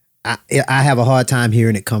I have a hard time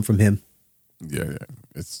hearing it come from him. Yeah.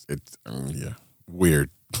 It's yeah. Weird.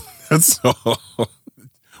 That's all.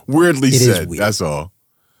 Weirdly It is said. weird. That's all.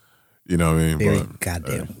 You know what I mean? Very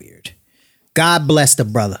goddamn weird. God bless the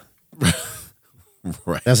brother.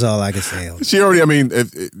 Right. That's all I can say. She already. I mean,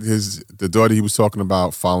 the daughter he was talking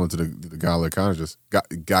about following to the gynecologist got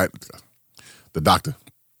the doctor.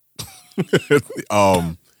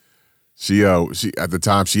 She at the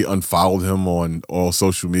time she unfollowed him on all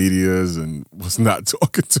social medias and was not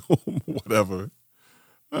talking to him. Whatever.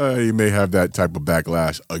 He may have that type of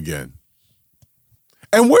backlash again.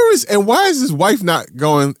 And why is his wife not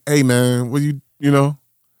going? Hey man, what you know?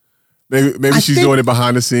 Maybe she's doing it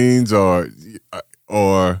behind the scenes or.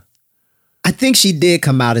 I think she did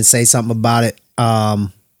come out and say something about it.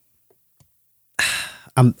 Nope.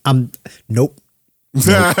 Oh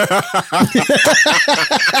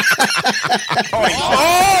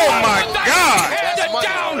my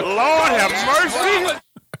God! Lord have mercy.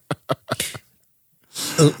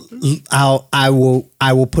 I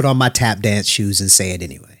will put on my tap dance shoes and say it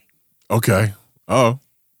anyway. Okay. Oh.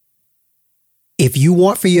 If you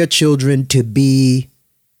want for your children to be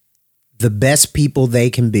the best people they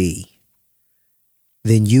can be,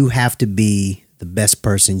 then you have to be the best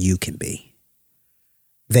person you can be.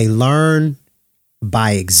 They learn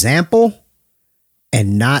by example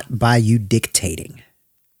and not by you dictating.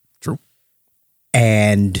 True.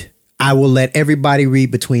 And I will let everybody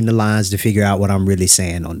read between the lines to figure out what I'm really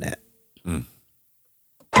saying on that.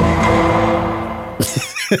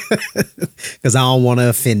 Because I don't want to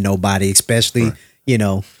offend nobody, especially, right.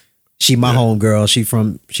 She my homegirl. She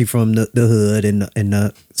from the hood and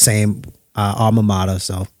the same alma mater.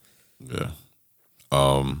 So yeah.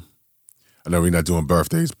 I know we're not doing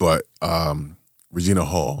birthdays, but Regina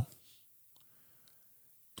Hall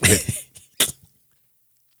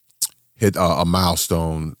hit a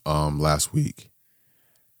milestone last week,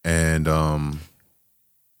 and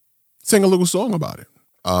sang a little song about it.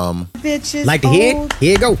 Bitches like to hear it?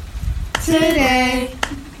 Here you go. Today,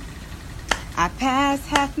 I passed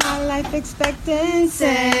half my life expectancy.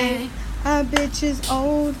 A bitch is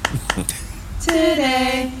old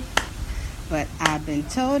today, but I've been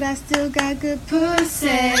told I still got good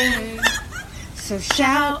pussy. So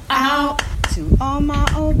shout out to all my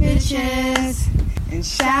old bitches, and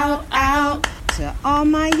shout out to all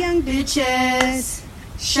my young bitches.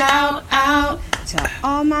 Shout out to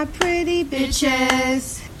all my pretty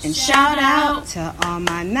bitches, and shout out to all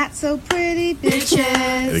my not so pretty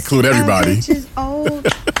bitches. Include everybody. My bitch is old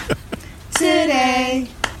today,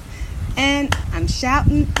 and I'm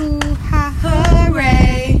shouting hoo-ha,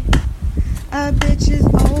 hooray. A bitch is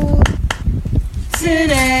old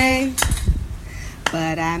today,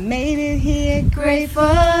 but I made it here gratefully.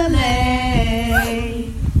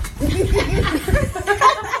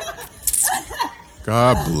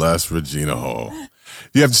 God bless Regina Hall.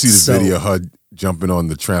 You have to see the video of her jumping on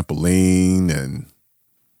the trampoline and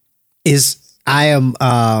I am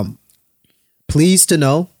pleased to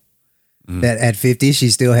know that at 50 she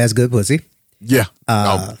still has good pussy. Yeah.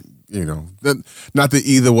 Not that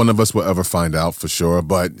either one of us will ever find out for sure,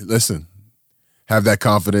 but listen, have that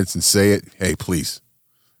confidence and say it. Hey, please.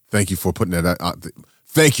 Thank you for putting that out.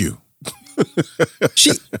 Thank you.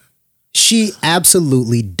 She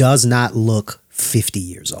absolutely does not look 50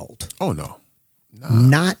 years old. Oh, no. Nah.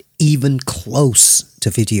 Not even close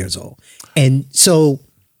to 50 years old. And so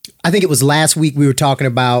I think it was last week we were talking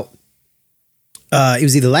about, it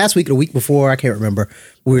was either last week or the week before, I can't remember.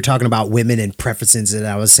 We were talking about women and preferences, and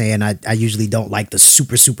I was saying I usually don't like the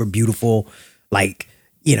super, super beautiful, like,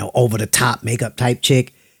 over the top makeup type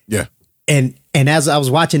chick. Yeah. And as I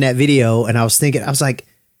was watching that video and I was thinking, I was like,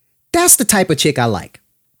 that's the type of chick I like.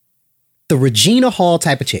 The Regina Hall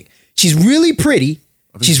type of chick. She's really pretty.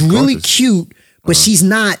 She's really cute, but she's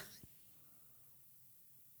not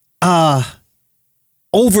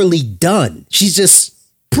overly done. She's just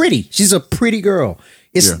pretty. She's a pretty girl.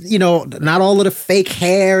 It's, not all of the fake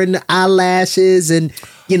hair and the eyelashes and,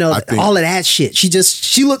 all of that shit.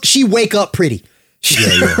 She wake up pretty. She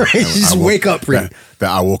just wake up pretty.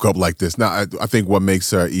 That I woke up like this. Now, I think what makes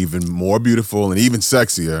her even more beautiful and even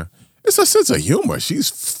sexier is her sense of humor. She's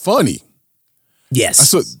funny.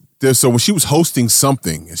 Yes. So when she was hosting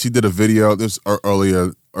something, and she did a video, this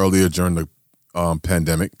earlier during the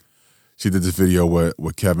pandemic, she did this video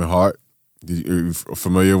with Kevin Hart. Are you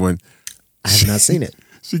familiar when? I have not seen it.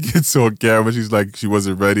 She gets on camera, she's like, she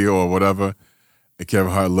wasn't ready or whatever. And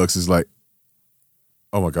Kevin Hart looks, is like,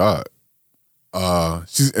 oh my God.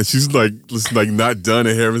 She's like, not done.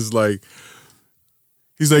 And Harris like,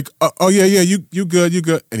 He's like, oh yeah, you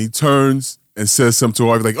good. And he turns and says something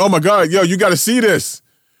to her, like, oh my God, yo, you got to see this.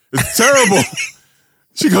 It's terrible.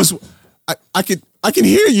 She goes, I can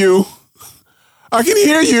hear you. I can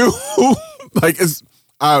hear you. Like,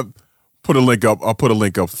 I put a link up. I'll put a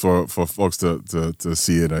link up for folks to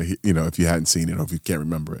see it. If you hadn't seen it or if you can't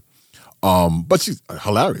remember it. But she's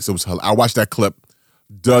hilarious. I watched that clip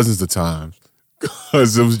dozens of times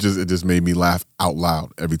because it just made me laugh out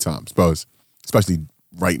loud every time. Especially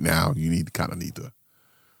right now, you need to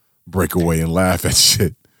break away and laugh at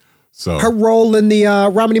shit. So her role in the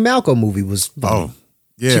Romany Malco movie was funny. Oh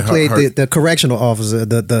yeah, she played the correctional officer.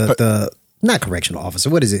 The not correctional officer.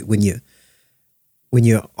 What is it when you're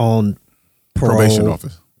on parole?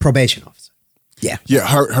 Probation officer. Yeah. Yeah.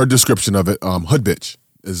 Her description of it, hood bitch,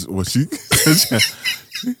 is what she.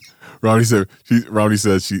 Romney said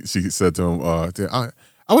she said to him, I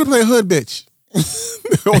want to play a hood bitch.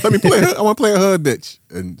 Let me play. I want to play a hood bitch,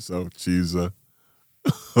 and so she's a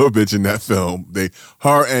bitch in that film.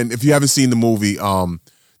 And if you haven't seen the movie,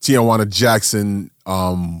 Tijuana Jackson,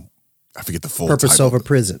 I forget the full Purpose title. Over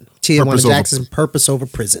Prison. Tijuana Jackson, Purpose Over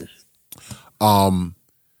Prison. Tijuana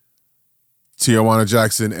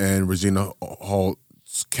Jackson and Regina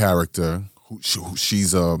Halt's character,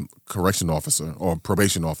 she's a correction officer or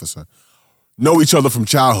probation officer, know each other from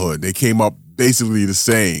childhood. They came up basically the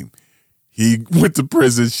same. He went to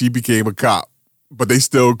prison, she became a cop, but they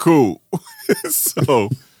still cool. So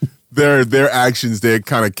their actions, they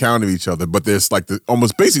kind of counter each other, but they're like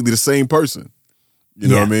almost basically the same person. You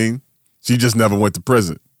know what I mean? She just never went to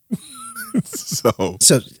prison. So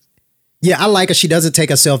yeah, I like her. She doesn't take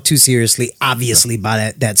herself too seriously, obviously,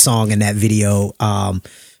 by that song and that video.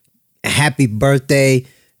 Happy birthday.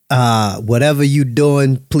 Whatever you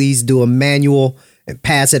doing, please do a manual and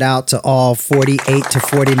pass it out to all 48 to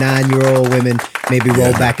 49-year-old women. Maybe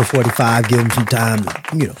roll back to 45, give them some time,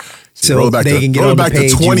 so they can get on the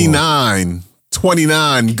page. Roll back to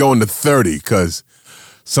 29 going to 30, because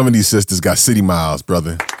some of these sisters got city miles,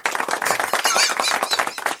 brother.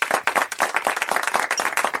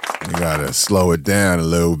 You gotta slow it down a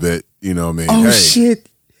little bit, you know what I mean? Oh, shit.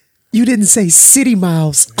 You didn't say city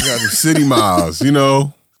miles. You got the city miles,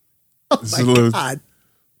 Oh, my God.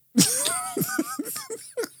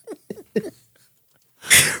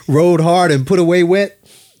 Rode hard and put away wet.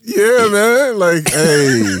 Yeah, man. Like,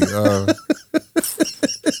 hey.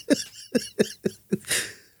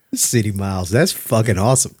 City miles. That's fucking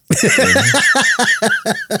awesome.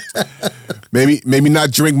 Maybe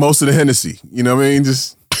not drink most of the Hennessy. You know what I mean?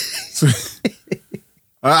 Just,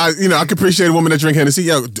 I can appreciate a woman that drink Hennessy.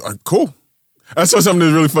 Yeah, cool. I saw something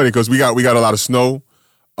that's really funny because we got a lot of snow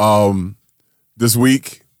this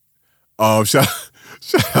week. Shout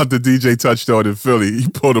out to DJ Touchdown in Philly. He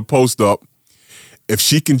pulled a post up. If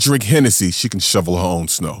she can drink Hennessy, she can shovel her own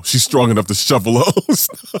snow. She's strong enough to shovel her own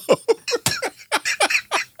snow.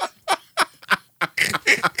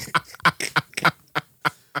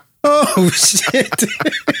 Oh, shit.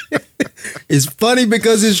 It's funny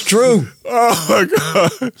because it's true. Oh, my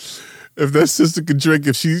God. If that sister can drink,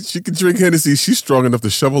 if she can drink Hennessy, she's strong enough to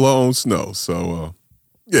shovel her own snow. So,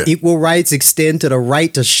 yeah. Equal rights extend to the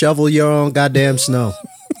right to shovel your own goddamn snow.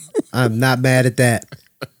 I'm not mad at that.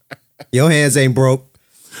 Your hands ain't broke.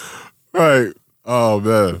 Right. Oh,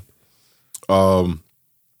 man.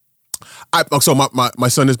 So my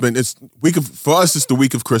son has been, for us, it's the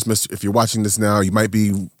week of Christmas. If you're watching this now, you might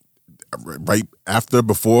be right after,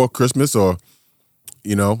 before Christmas, or,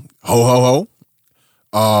 ho, ho,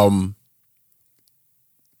 ho.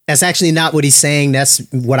 That's actually not what he's saying. That's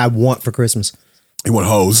what I want for Christmas. He want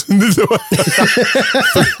hoes. 3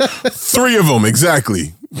 of them,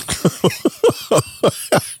 exactly.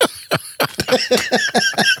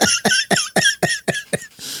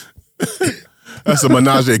 That's a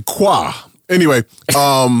menage a trois. Anyway,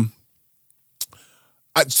 I'm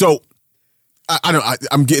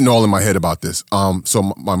getting all in my head about this.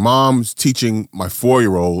 So my mom's teaching my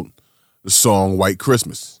 4-year-old the song "White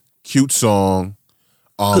Christmas." Cute song.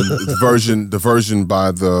 The version by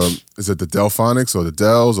is it the Delphonics or the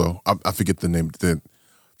Dells, or I forget the name. The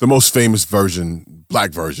most famous version,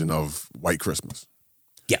 black version of "White Christmas."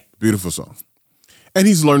 Yeah, beautiful song. And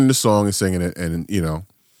he's learning the song and singing it, and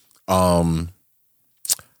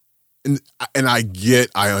and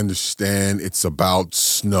I understand it's about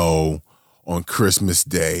snow on Christmas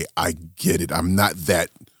Day. I get it. I'm not that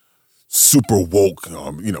super woke,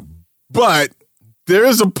 but there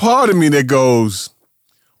is a part of me that goes,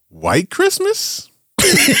 "White Christmas?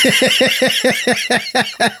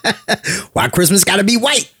 Why Christmas gotta be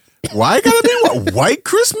white? Why gotta be white? White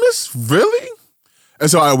Christmas? Really?" And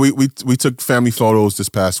so we took family photos this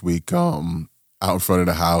past week. out in front of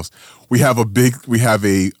the house. We have a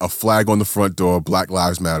flag on the front door, Black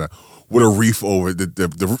Lives Matter, with a wreath over it.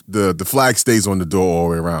 The flag stays on the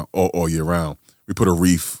door all year round. We put a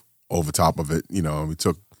wreath over top of it, and we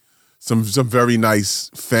took some very nice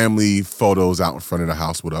family photos out in front of the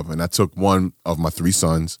house, whatever. And I took one of my 3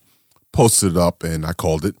 sons, posted it up, and I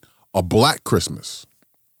called it a Black Christmas.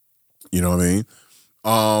 You know what I mean?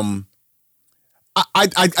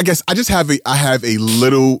 I guess I just have a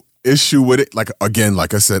little issue with it. Like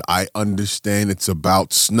I said, I understand it's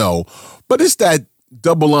about snow, but it's that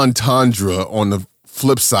double entendre on the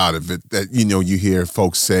flip side of it that, you hear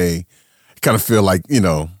folks say, kind of feel like,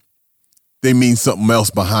 they mean something else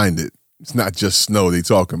behind it. It's not just snow they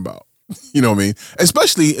talking about. You know what I mean?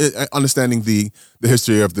 Especially understanding the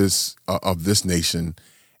history of this nation,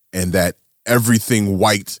 and that everything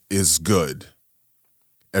white is good.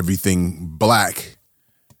 Everything black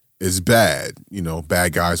is bad.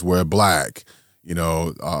 Bad guys wear black.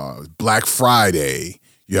 Black Friday.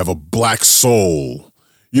 You have a black soul.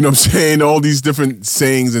 You know what I'm saying? All these different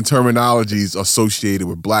sayings and terminologies associated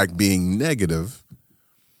with black being negative.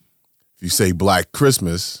 If you say Black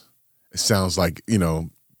Christmas, it sounds like, it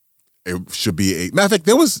should be a... Matter of fact,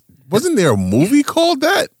 wasn't there a movie called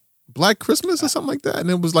that? Black Christmas or something like that?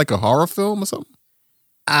 And it was like a horror film or something?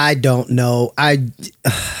 I don't know.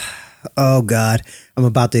 Oh God, I'm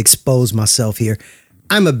about to expose myself here.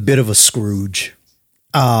 I'm a bit of a Scrooge.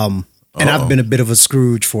 And I've been a bit of a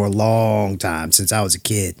Scrooge for a long time, since I was a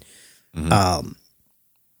kid. Mm-hmm.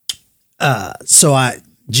 So I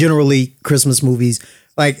generally, Christmas movies,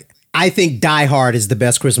 like, I think Die Hard is the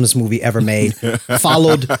best Christmas movie ever made,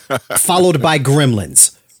 followed by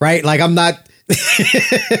Gremlins, right? Like, I'm not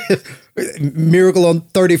Miracle on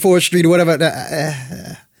 34th Street or whatever.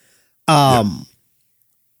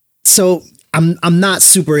 So I'm not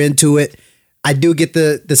super into it. I do get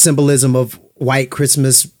the symbolism of white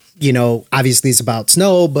Christmas. Obviously it's about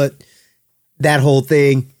snow, but that whole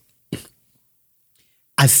thing.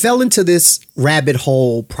 I fell into this rabbit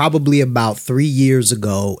hole probably about 3 years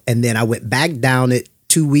ago, and then I went back down it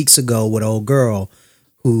 2 weeks ago with an old girl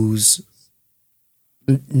who's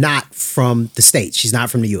not from the States. She's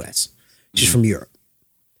not from the US. She's from Europe.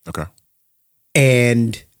 Okay.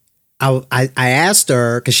 And I asked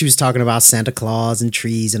her, because she was talking about Santa Claus and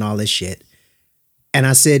trees and all this shit. And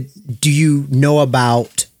I said, do you know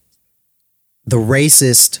about the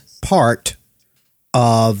racist part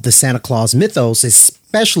of the Santa Claus mythos,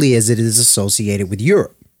 especially as it is associated with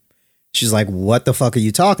Europe? She's like, what the fuck are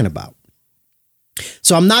you talking about?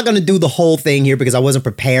 So I'm not going to do the whole thing here because I wasn't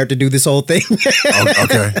prepared to do this whole thing.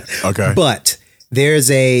 Okay. But there's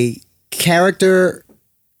a character,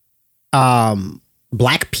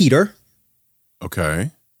 Black Peter.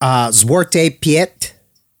 Okay. Zwarte Piet,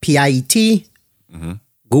 Piet. Mm-hmm.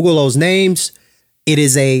 Google those names. It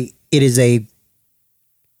is a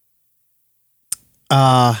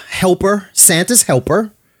helper, Santa's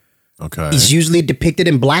helper. Okay. He's usually depicted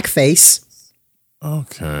in blackface.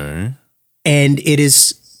 Okay. And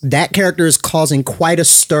that character is causing quite a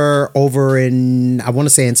stir over in, I want to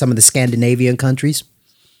say, in some of the Scandinavian countries,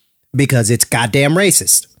 because it's goddamn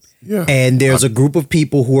racist. Yeah. And there's a group of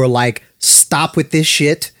people who are like, stop with this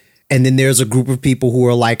shit. And then there's a group of people who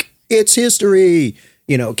are like, it's history,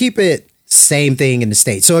 keep it. Same thing in the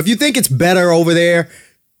States. So if you think it's better over there,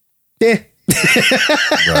 right.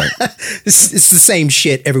 It's the same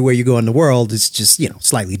shit everywhere you go in the world. It's just,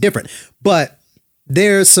 slightly different. But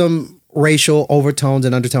there's some racial overtones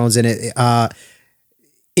and undertones in it.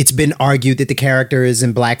 It's been argued that the character is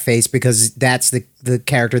in blackface because that's the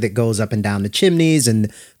character that goes up and down the chimneys, and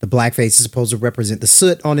the blackface is supposed to represent the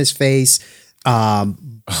soot on his face.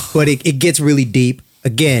 But it gets really deep.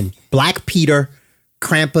 Again, Black Peter,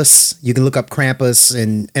 Krampus. You can look up Krampus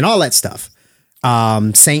and all that stuff.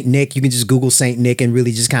 Saint Nick. You can just Google Saint Nick and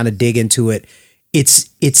really just kind of dig into it. It's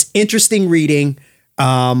interesting reading.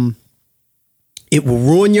 It will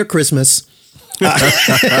ruin your Christmas.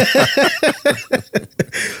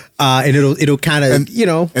 And it'll kind of,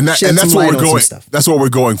 and that's what we're going. That's what we're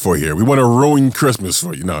going for here. We want to ruin Christmas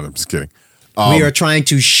for you. No, I'm just kidding. We are trying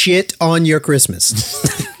to shit on your Christmas.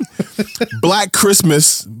 Black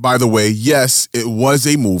Christmas, by the way, yes, it was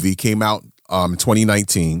a movie. Came out in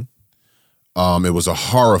 2019. It was a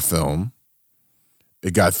horror film.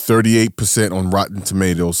 It got 38% on Rotten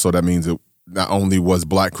Tomatoes, so that means it not only was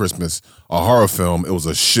Black Christmas a horror film, it was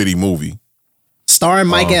a shitty movie. Starring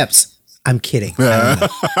Mike Epps. I'm kidding. I'm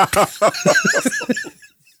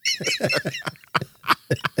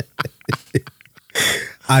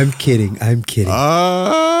kidding. I'm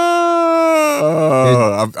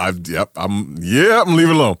leaving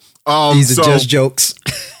it alone. These are just jokes.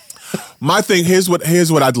 my thing, here's what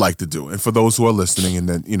I'd like to do. And for those who are listening, and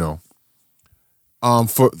then,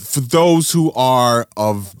 for those who are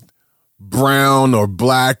of brown or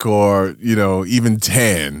black or, even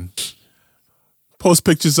tan, post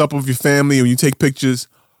pictures up of your family. When you take pictures,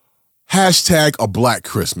 hashtag a Black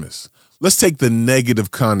Christmas. Let's take the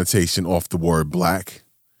negative connotation off the word black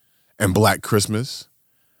and Black Christmas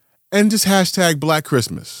and just hashtag Black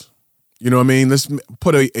Christmas. You know what I mean? Let's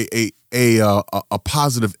put a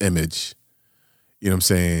positive image, you know what I'm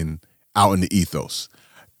saying, out in the ethos.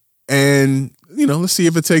 And, let's see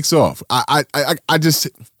if it takes off.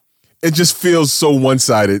 It just feels so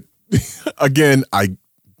one-sided. Again,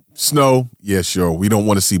 snow, yeah, sure. We don't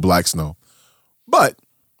want to see black snow. But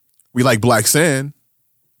we like black sand.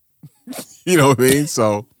 You know what I mean?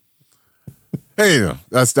 So, hey,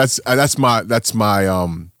 that's my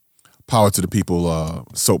power to the people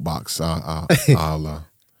soapbox. I'll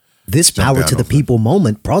this power to the people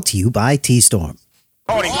moment brought to you by T-Storm.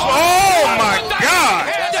 Oh my God!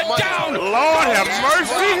 Lord have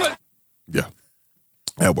mercy. Yeah,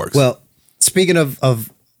 that works. Well, speaking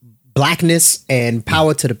of blackness and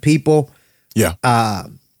power to the people, yeah,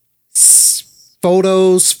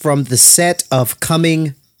 photos from the set of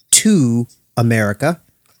Coming to America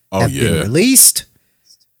have been released.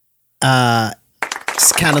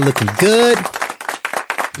 It's kind of looking good.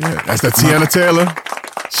 Yeah, that's that Tiana Taylor.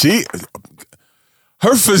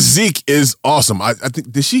 Her physique is awesome. I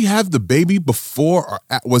think, did she have the baby before, or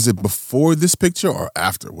was it before this picture or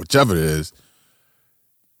after? Whichever it is.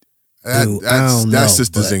 That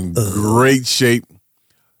sister's in great shape.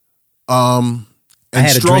 And I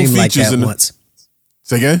had a strong dream like features that once.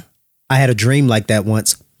 Say again? I had a dream like that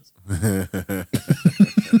once.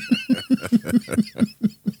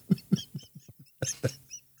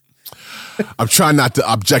 I'm trying not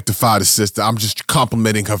to objectify the sister. I'm just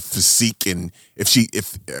complimenting her physique. And this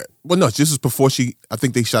was before I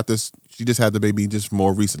think they shot this. She just had the baby just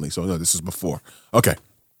more recently. So no, this is before. Okay.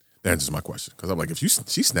 That answers my question. Because I'm like, if she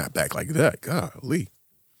snapped back like that, golly.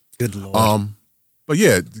 Good Lord. But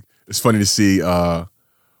yeah, it's funny to see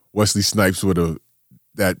Wesley Snipes with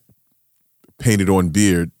that painted on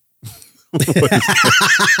beard.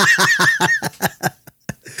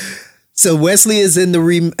 So Wesley is in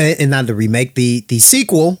the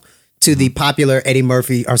sequel to the popular Eddie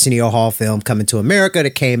Murphy Arsenio Hall film Coming to America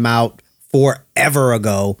that came out forever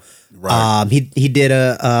ago. Right. He did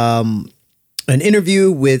an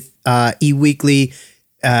interview with E! Weekly.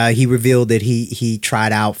 He revealed that he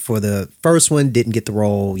tried out for the first one, didn't get the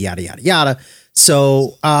role, yada yada yada.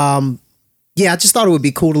 So I just thought it would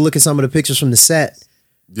be cool to look at some of the pictures from the set.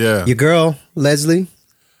 Yeah, your girl Leslie,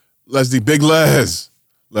 Big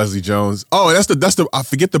Leslie Jones. Oh, and that's the I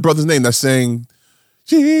forget the brother's name that's saying,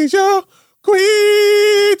 "She's your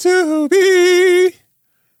queen to be."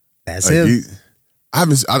 That's him. I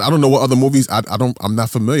don't know what other movies. I'm not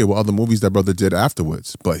familiar with other movies that brother did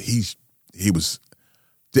afterwards. But he was.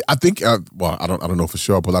 I think. I don't know for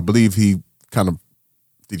sure, but I believe he kind of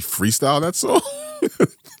did he freestyle that song.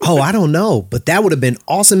 Oh, I don't know, but that would have been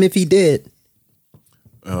awesome if he did.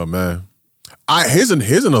 Oh man, here's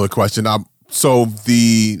another question. So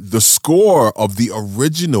the score of the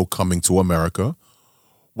original Coming to America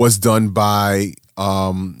was done by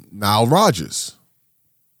Nile Rodgers.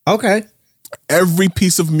 Okay. Every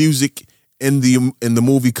piece of music in the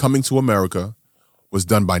movie Coming to America was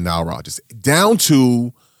done by Nile Rodgers, down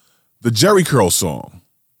to the Jerry Curl song.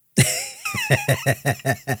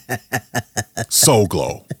 Soul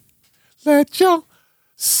Glow. Let your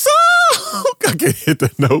soul. I can't hit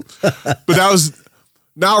the note. But that was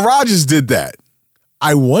Nile Rodgers did that.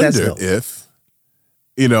 I wonder if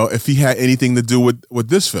he had anything to do with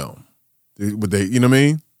this film. Would they, you know what I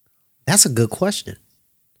mean? That's a good question.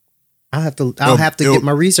 I'll have to get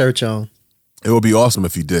my research on. It would be awesome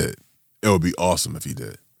if he did.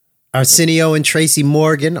 Arsenio and Tracy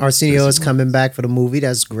Morgan. Arsenio is coming back for the movie.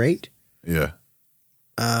 That's great. Yeah.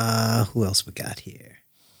 Who else we got here?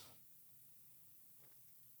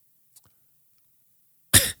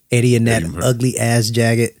 Eddie in that ugly ass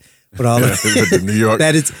jacket with all the New York.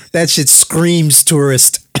 That shit screams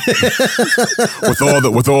tourist. with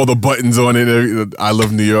all the buttons on it. I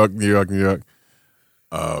love New York, New York, New York.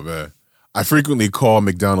 Oh man. I frequently call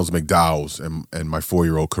McDonald's McDowell's, and my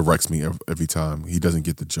 4-year-old corrects me every time. He doesn't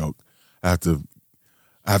get the joke. I have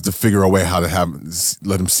to figure a way how to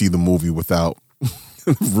let him see the movie without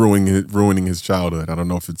ruining his childhood. I don't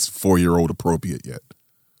know if it's 4-year-old appropriate yet.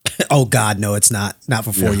 Oh God, no, it's not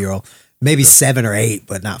for 4-year-old. Maybe 7 or 8,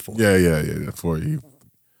 but not 4. Yeah. 4.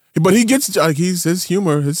 But he gets his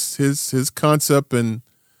humor, his concept and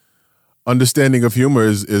understanding of humor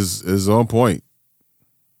is on point.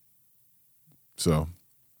 So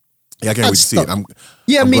yeah, I can't wait to see it. I'm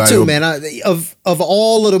me glad too, man. Of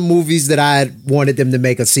all of the movies that I wanted them to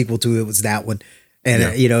make a sequel to, it was that one.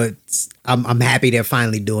 And you know, I'm happy they're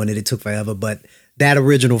finally doing it. It took forever, but that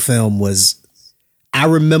original film was. I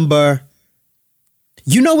remember.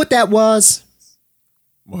 You know what that was?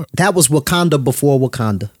 What? That was Wakanda before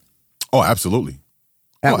Wakanda. Oh, absolutely.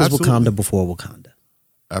 That was absolutely. Wakanda before Wakanda.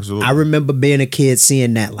 Absolutely. I remember being a kid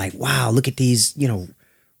seeing that, like, wow, look at these, you know,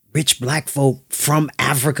 rich black folk from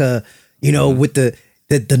Africa, you know, with the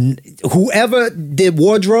whoever did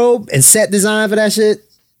wardrobe and set design for that shit.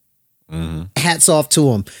 Hats off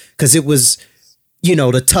to them, because it was, you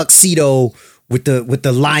know, the tuxedo with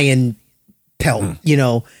the lion pelt, you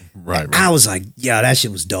know. Right. I was like, yeah, that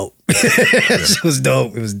shit was dope. That shit was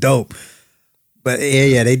dope. It was dope. But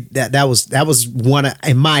that was one of,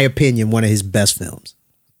 in my opinion, one of his best films.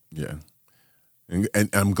 Yeah. And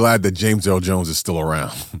I'm glad that James Earl Jones is still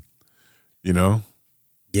around. You know?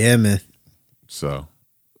 Yeah, man. So,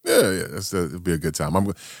 yeah, it'll be a good time.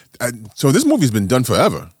 So this movie's been done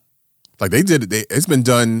forever. Like it's been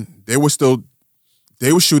done. They were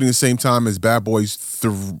shooting the same time as Bad Boys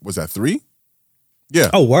 3. Was that 3? Yeah.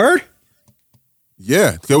 Oh, word?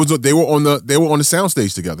 Yeah. They were on the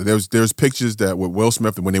soundstage together. There's pictures that with Will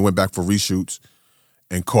Smith when they went back for reshoots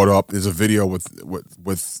and caught up. There's a video with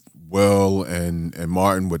Will and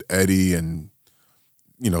Martin with Eddie, and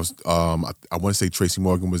you know, I want to say Tracy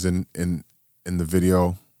Morgan was in the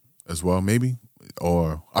video as well, maybe,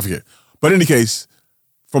 or I forget. But in any case,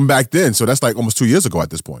 from back then, so that's like almost 2 years ago at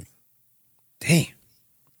this point. Damn.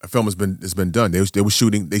 A film has been done. They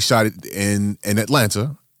shot it in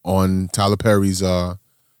Atlanta on Tyler Perry's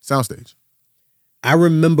soundstage. I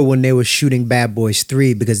remember when they were shooting Bad Boys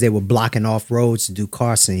 3 because they were blocking off roads to do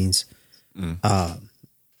car scenes. I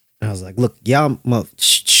was like, look, y'all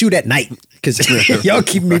shoot at night because y'all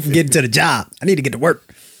keep me from getting to the job. I need to get to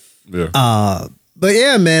work. Yeah. But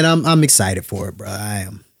yeah, man, I'm excited for it, bro. I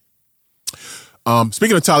am.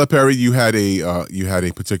 Speaking of Tyler Perry, you had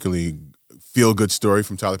a particularly feel-good story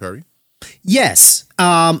from Tyler Perry? Yes,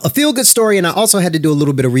 a feel-good story, and I also had to do a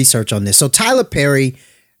little bit of research on this. So Tyler Perry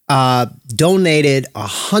donated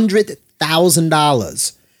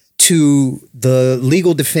 $100,000 to the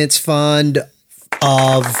legal defense fund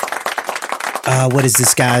of what is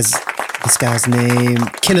this guy's name?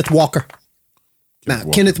 Kenneth Walker.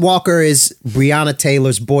 Kenneth Walker is Breonna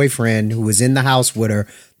Taylor's boyfriend, who was in the house with her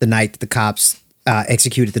the night that the cops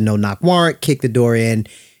executed the no-knock warrant, kicked the door in,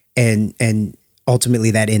 and ultimately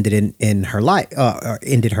that ended in her life.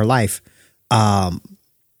 Ended her life. Now,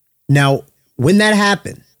 when that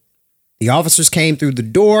happened, the officers came through the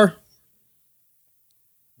door.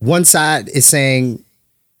 One side is saying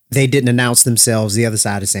they didn't announce themselves. The other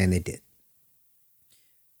side is saying they did.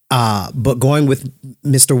 But going with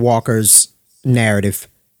Mr. Walker's narrative,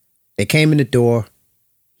 they came in the door.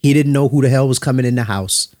 He didn't know who the hell was coming in the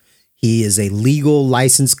house. He is a legal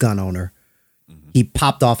licensed gun owner. He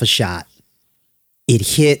popped off a shot. It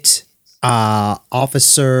hit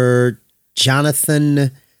Officer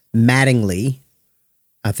Jonathan Mattingly.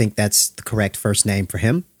 I think that's the correct first name for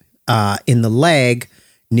him. In the leg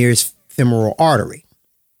near his femoral artery,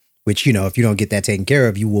 which, you know, if you don't get that taken care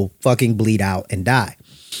of, you will fucking bleed out and die.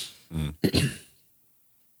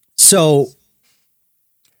 So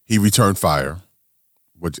he returned fire,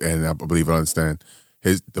 and I believe I understand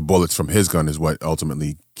the bullets from his gun is what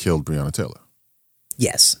ultimately killed Breonna Taylor.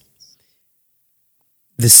 Yes.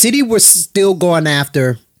 The city was still going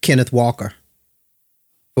after Kenneth Walker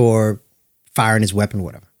for firing his weapon,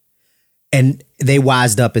 whatever. And they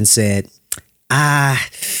wised up and said,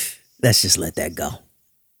 let's just let that go.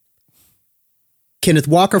 Kenneth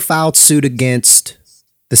Walker filed suit against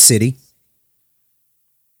the city,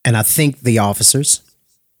 and I think the officers.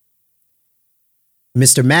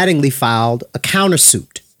 Mr. Mattingly filed a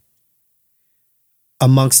countersuit,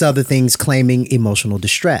 amongst other things, claiming emotional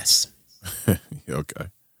distress. Okay.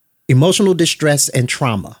 Emotional distress and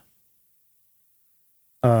trauma.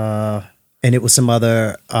 And it was some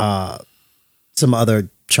other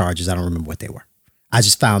charges. I don't remember what they were. I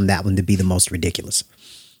just found that one to be the most ridiculous.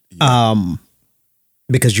 Yeah.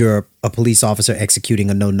 Because you're a police officer executing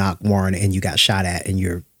a no-knock warrant and you got shot at and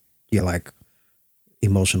you're like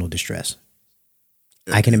emotional distress.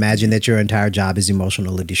 Yeah. I can imagine that your entire job is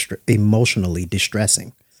emotionally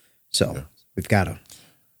distressing. So we've got to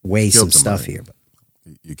weigh some stuff here. But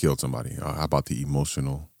you killed somebody. How about the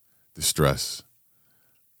emotional distress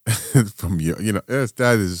from you? You know,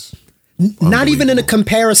 that is not even in a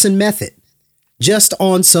comparison method, just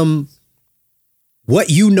on some what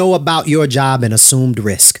you know about your job and assumed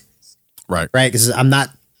risk. Right. Right. Because I'm not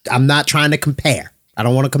trying to compare. I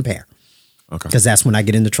don't want to compare. Okay. Because that's when I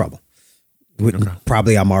get into trouble.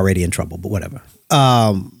 Probably I'm already in trouble, but whatever.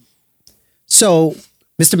 So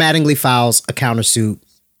Mr. Mattingly files a countersuit,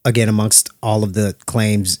 again, amongst all of the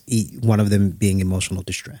claims, one of them being emotional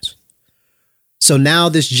distress. So now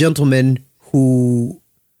this gentleman who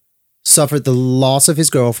suffered the loss of his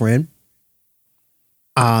girlfriend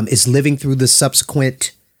is living through the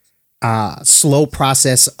subsequent slow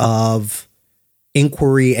process of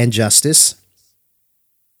inquiry and justice,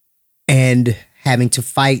 and having to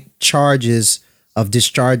fight charges of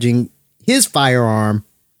discharging his firearm,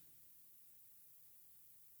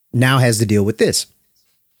 now has to deal with this.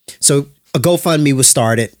 So a GoFundMe was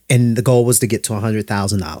started, and the goal was to get to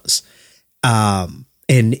 $100,000. And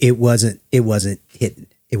it wasn't hitting.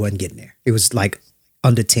 It wasn't getting there. It was like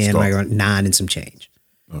under 10, like around 9 and some change.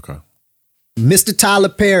 Okay. Mr. Tyler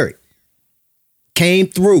Perry came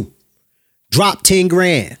through, dropped 10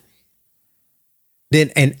 grand.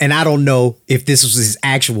 Then, and I don't know if this was his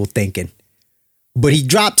actual thinking, but he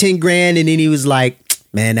dropped 10 grand and then he was like,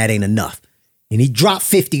 man, that ain't enough. And he dropped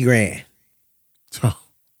 50 grand.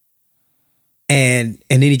 And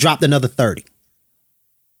then he dropped another 30. So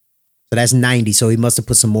that's 90. So he must have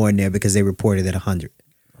put some more in there because they reported at 100.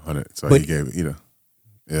 100. So but he gave it,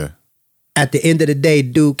 yeah. At the end of the day,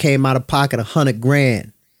 dude came out of pocket 100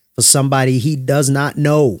 grand for somebody he does not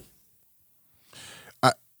know.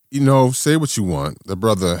 Say what you want. The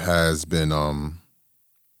brother has been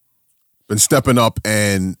stepping up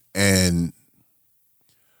and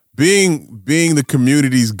being the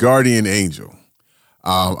community's guardian angel.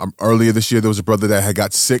 Earlier this year, there was a brother that had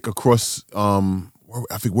got sick across. I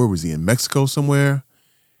think where was he, in Mexico somewhere?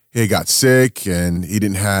 He got sick and he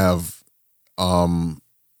didn't have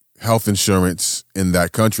health insurance in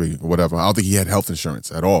that country or whatever. I don't think he had health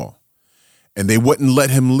insurance at all, and they wouldn't let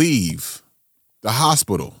him leave the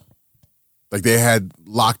hospital. Like they had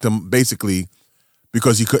locked him basically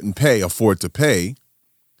because he couldn't afford to pay.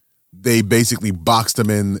 They basically boxed him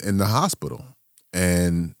in the hospital,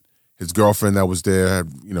 and his girlfriend that was there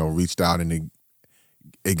had, reached out, and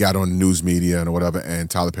it got on the news media and whatever. And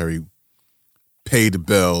Tyler Perry paid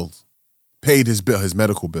his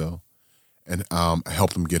medical bill, and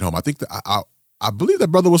helped him get home. I think I believe that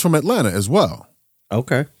brother was from Atlanta as well.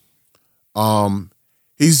 Okay.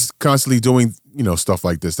 He's constantly doing, stuff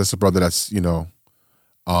like this. That's a brother that's,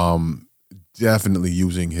 definitely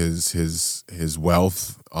using his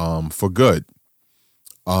wealth for good.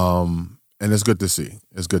 And it's good to see.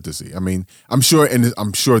 It's good to see. I mean, I'm sure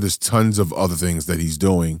there's tons of other things that he's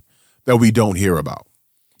doing that we don't hear about.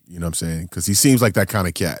 You know what I'm saying? Because he seems like that kind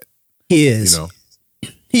of cat. He is.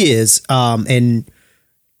 He is. And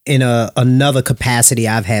in another capacity,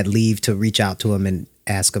 I've had leave to reach out to him and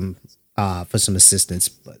ask him for some assistance,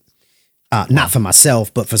 but not for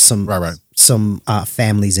myself, but for some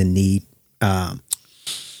families in need.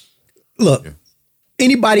 Look,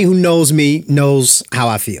 anybody who knows me knows how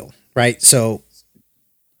I feel, right? So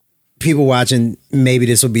people watching, maybe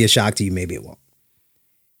this will be a shock to you, maybe it won't.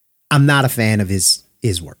 I'm not a fan of his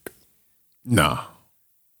work. Nah.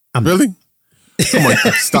 Really? Come on,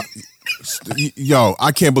 stop. Yo,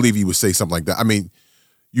 I can't believe you would say something like that. I mean,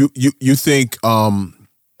 you think Boo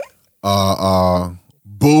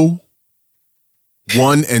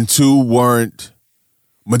 1 and 2 weren't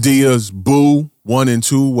Medea's Boo 1 and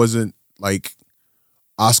 2 wasn't like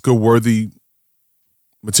Oscar worthy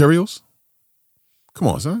materials? Come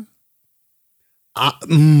on, son.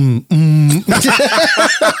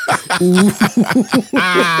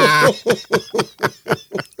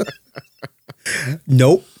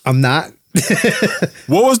 Nope, I'm not.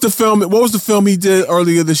 What was the film he did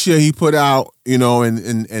earlier this year? He put out,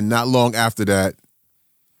 and not long after that,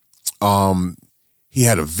 he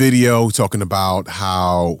had a video talking about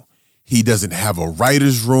how he doesn't have a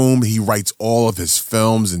writer's room. He writes all of his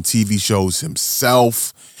films and TV shows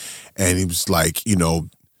himself. And he was like,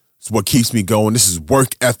 it's what keeps me going. This is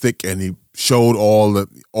work ethic. And he showed all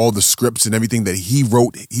the scripts and everything that he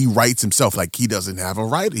wrote. He writes himself. Like he doesn't have a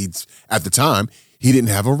writer. At the time, he didn't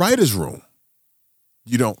have a writer's room.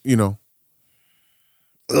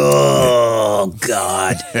 Oh,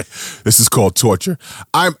 God. This is called torture.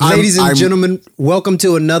 Ladies and gentlemen, welcome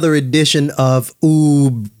to another edition of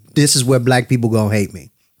Ooh, This Is Where Black People Gonna Hate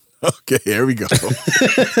Me. Okay, here we go.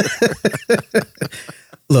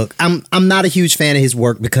 Look, I'm not a huge fan of his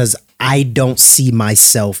work because I don't see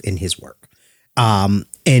myself in his work. And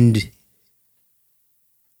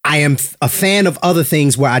I am a fan of other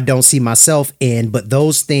things where I don't see myself in, but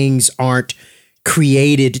those things aren't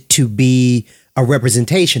created to be a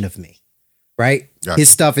representation of me, right? Gotcha. His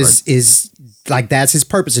stuff is like, that's his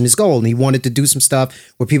purpose and his goal. And he wanted to do some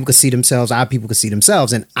stuff where people could see themselves, our people could see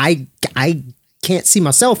themselves. And I can't see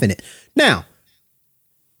myself in it. Now,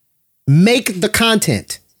 make the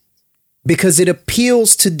content because it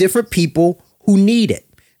appeals to different people who need it.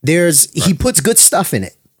 He puts good stuff in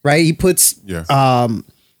it, right? He puts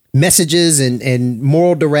messages and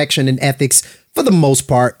moral direction and ethics for the most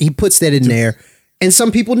part. He puts that in there. And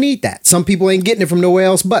some people need that. Some people ain't getting it from nowhere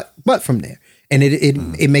else but from there. And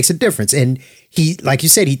it makes a difference. And he, like you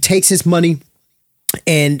said, he takes his money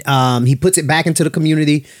and he puts it back into the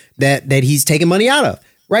community that he's taking money out of.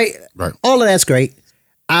 Right? Right. All of that's great.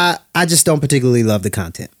 I just don't particularly love the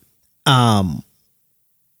content. To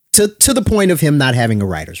the point of him not having a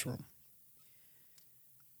writer's room.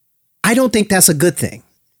 I don't think that's a good thing.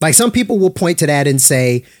 Like, some people will point to that and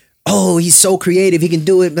say, oh, he's so creative, he can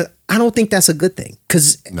do it. But I don't think that's a good thing.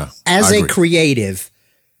 Because as a creative,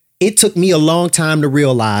 it took me a long time to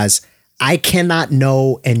realize I cannot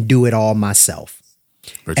know and do it all myself.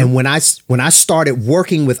 And when I started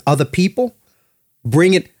working with other people,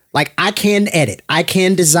 like, I can edit, I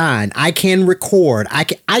can design, I can record, I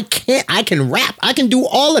can rap, I can do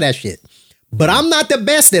all of that shit. But I'm not the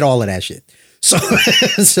best at all of that shit.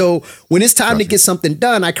 So when it's time to get something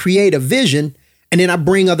done, I create a vision and then I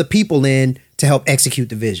bring other people in to help execute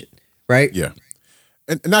the vision. Right? Yeah.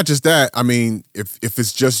 And not just that, I mean, if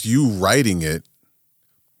it's just you writing it,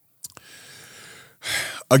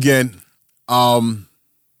 again,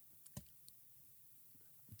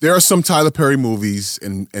 there are some Tyler Perry movies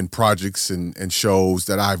and projects and shows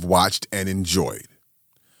that I've watched and enjoyed.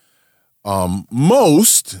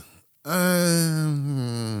 Most,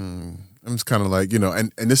 I'm just kind of like,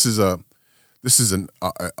 and this is a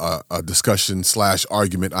discussion /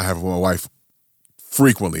 argument I have with my wife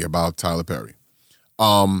frequently about Tyler Perry.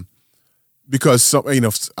 Because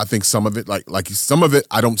I think some of it, like some of it,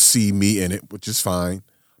 I don't see me in it, which is fine.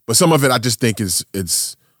 But some of it, I just think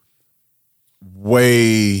it's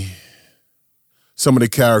way. Some of the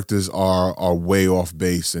characters are way off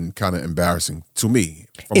base and kind of embarrassing to me.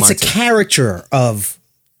 It's a caricature of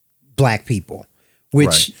black people,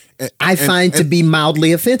 which I find to be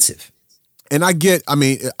mildly offensive. And I get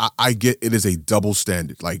it is a double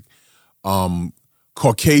standard. Like,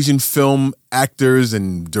 Caucasian film actors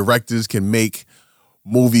and directors can make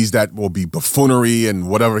movies that will be buffoonery and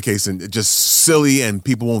whatever case, and just silly, and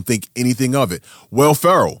people won't think anything of it. Will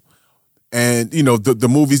Ferrell, and the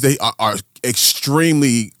movies they are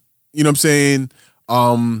extremely, you know what I'm saying.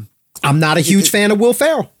 I'm not a huge fan of Will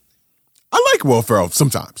Ferrell. I like Will Ferrell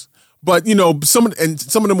sometimes, but some of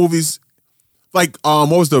the movies, like what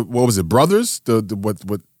was it, Brothers?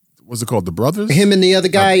 What was it called? The Brothers? Him and the other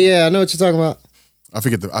guy. Yeah, I know what you're talking about. I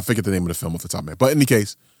forget the name of the film off the top of my head. But in any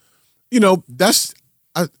case,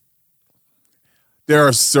 there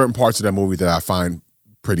are certain parts of that movie that I find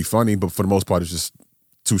pretty funny, but for the most part, it's just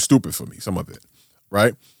too stupid for me. Some of it,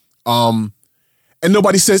 right? And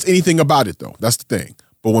nobody says anything about it though. That's the thing.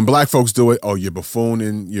 But when black folks do it, oh, you're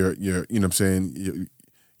buffooning, you're you know what I'm saying,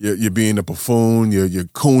 you're being a buffoon, you're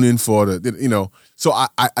cooning for the So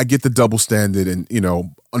I get the double standard, and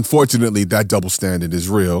unfortunately, that double standard is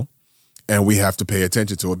real. And we have to pay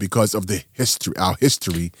attention to it because of our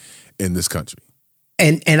history in this country.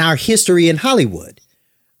 And our history in Hollywood.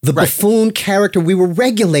 The buffoon character, we were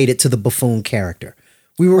regulated to the buffoon character.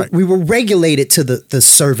 We were regulated to the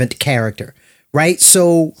servant character, right?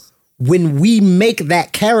 So when we make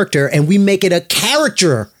that character and we make it a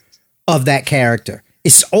caricature of that character,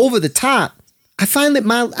 it's over the top. I find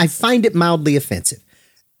it mildly offensive.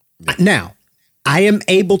 Yeah. Now, I am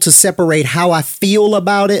able to separate how I feel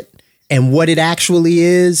about it and what it actually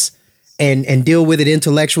is, and deal with it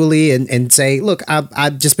intellectually and say, look, I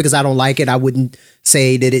just because I don't like it, I wouldn't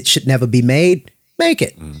say that it should never be made. Make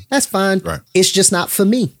it. That's fine. Right. It's just not for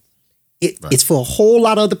me. It's for a whole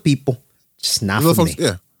lot of other people. Just not for me.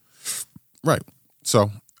 Yeah. Right.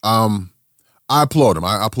 So I applaud him.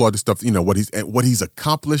 I applaud the stuff, what he's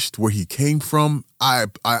accomplished, where he came from. I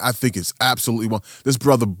think it's absolutely wrong. This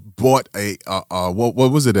brother bought what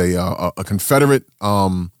was it? A Confederate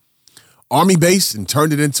Army base and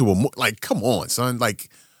turned it into come on, son. Like,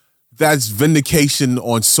 that's vindication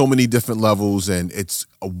on so many different levels, and it's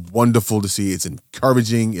wonderful to see. It's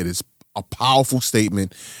encouraging. It is a powerful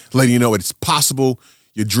statement, letting you know it's possible.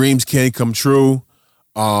 Your dreams can come true.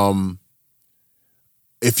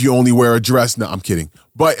 If you only wear a dress. No, I'm kidding.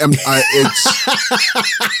 But it's.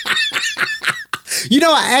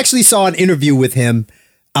 I actually saw an interview with him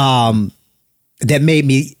that made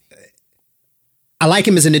me. I like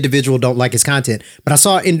him as an individual, don't like his content, but I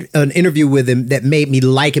saw an interview with him that made me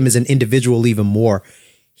like him as an individual even more.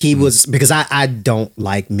 He was, because I don't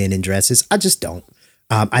like men in dresses. I just don't.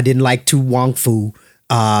 I didn't like Tu Wong Fu.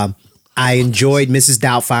 I enjoyed Mrs.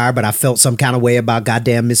 Doubtfire, but I felt some kind of way about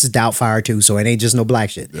goddamn Mrs. Doubtfire too. So it ain't just no black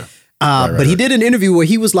shit. Yeah. But he did an interview where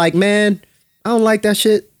he was like, man, I don't like that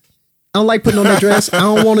shit. I don't like putting on that dress. I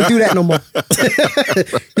don't want to do that no more.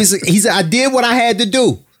 He said, I did what I had to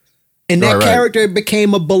do. And that character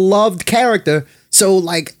became a beloved character. So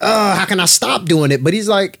like, how can I stop doing it? But he's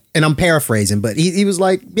like, and I'm paraphrasing, but he was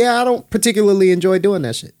like, yeah, I don't particularly enjoy doing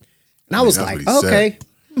that shit. And I was like, okay,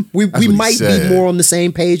 we might be more on the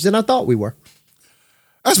same page than I thought we were.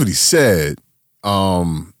 That's what he said.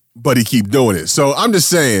 But he keep doing it. So I'm just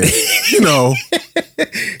saying, you know.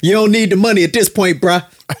 You don't need the money at this point, bruh.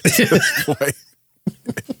 At this point,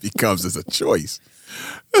 it becomes as a choice.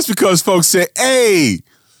 That's because folks say, hey,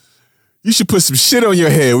 you should put some shit on your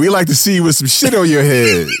head. We like to see you with some shit on your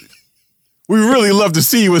head. We really love to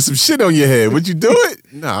see you with some shit on your head. Would you do it?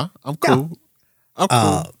 Nah, I'm cool. I'm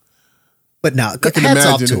cool. But no, hats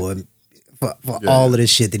off to him for all of this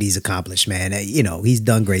shit that he's accomplished, man. You know, he's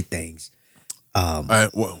done great things.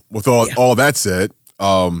 With all that said,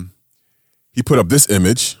 he put up this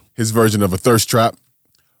image, his version of a thirst trap.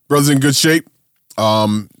 Brother's in good shape.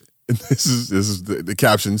 And this is the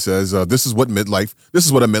caption says, this is what a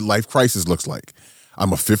midlife crisis looks like.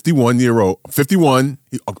 I'm a 51-year-old, 51.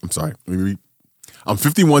 I'm sorry. Let me read. I'm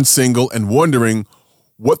 51, single, and wondering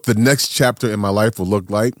what the next chapter in my life will look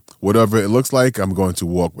like. Whatever it looks like, I'm going to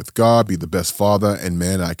walk with God, be the best father and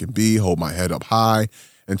man I can be, hold my head up high,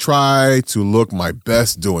 and try to look my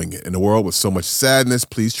best doing it. In a world with so much sadness,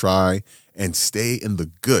 please try and stay in the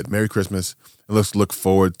good. Merry Christmas, and let's look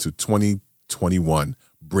forward to 2021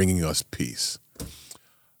 bringing us peace.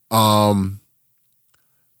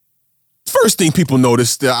 First thing people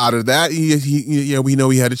noticed out of that, we know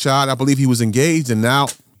he had a child. I believe he was engaged, and now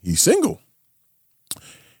he's single.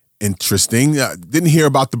 Interesting. Didn't hear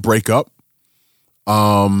about the breakup.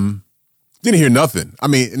 Didn't hear nothing. I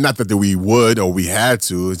mean, not that we would or we had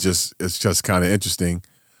to. It's just kind of interesting.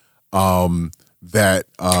 That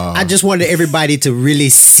I just wanted everybody to really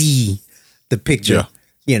see the picture. Yeah.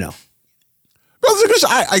 You know.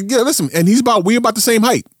 Listen, and we're about the same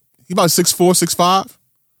height. He's about 6'4", 6'5".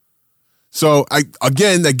 So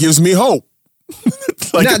that gives me hope.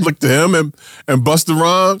 I look to him and Busta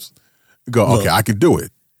Rhymes, go, okay, I can do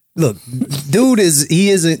it. Look, dude is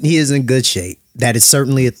in good shape. That is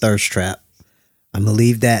certainly a thirst trap. I'm gonna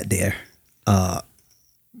leave that there.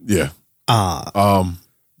 Yeah.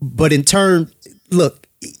 But in turn, look,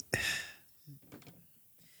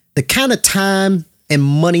 the kind of time and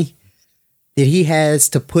money that he has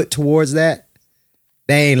to put towards that,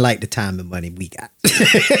 they ain't like the time and money we got.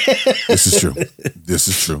 This is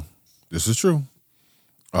true.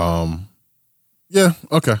 Yeah.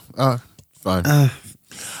 Okay. Fine.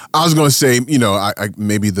 I was gonna say, I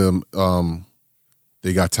maybe they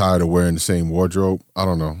got tired of wearing the same wardrobe. I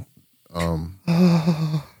don't know.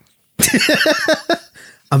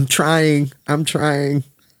 I'm trying.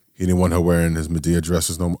 He didn't want her wearing his Medea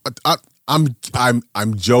dresses no more. I'm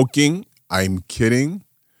joking. I'm kidding.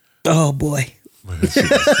 Oh boy.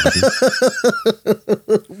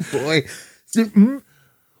 Boy.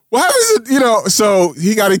 What happens? So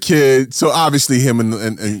he got a kid. So obviously him and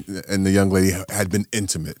the young lady had been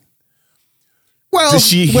intimate. Well, did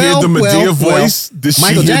she hear the Medea voice? Did she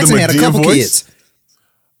Michael hear Jackson the had a Medea couple voice? kids.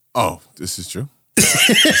 Oh, this is true. This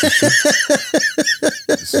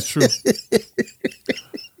is true.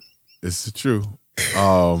 This is true.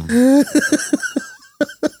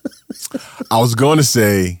 I was going to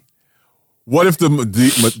say, what if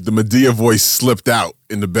the Medea voice slipped out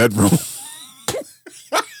in the bedroom?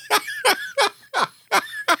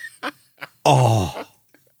 Oh,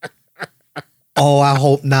 I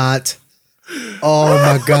hope not. Oh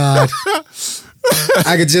my God.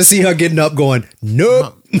 I could just see her getting up going,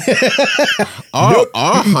 nope. Nope.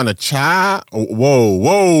 Honey, child. Whoa.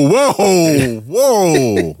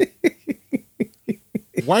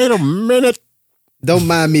 Wait a minute. Don't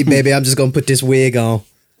mind me, baby. I'm just going to put this wig on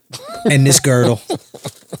and this girdle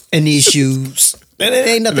and these shoes. It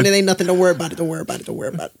ain't nothing. Don't worry about it. You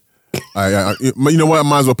know what? I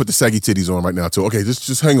might as well put the saggy titties on right now too. Okay,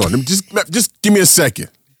 just hang on. Just give me a second.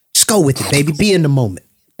 Just go with it, baby. Be in the moment.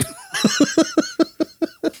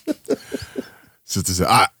 Sister said,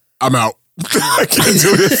 I'm out. I can't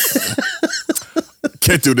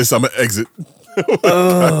do this. I'm gonna exit.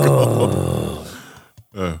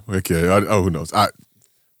 Okay. Who knows?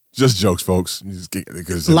 Just jokes, folks.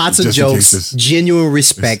 Lots of jokes. Genuine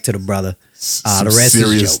respect to the brother. The rest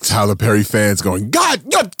serious is jokes. Tyler Perry fans going, God,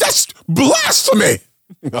 that's blasphemy.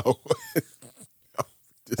 No.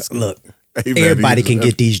 Look, Hey, man, everybody can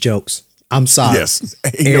get these jokes. I'm sorry. Yes.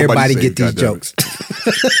 Everybody get these jokes.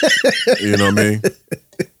 You know what I mean?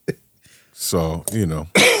 So,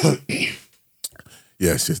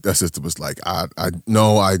 yes, that sister was like, I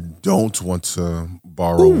don't want to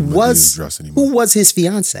borrow Medea's dress anymore. Who was his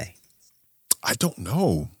fiance? I don't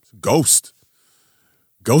know. Ghost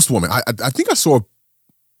woman. I think I saw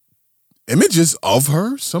images of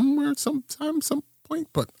her somewhere, some point,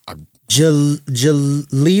 but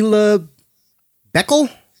Jalila Beckel?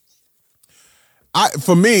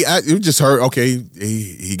 For me, it just heard, okay,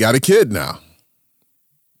 he got a kid now.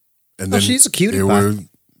 And then she's a cutie Then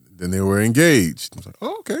they were engaged. I was like,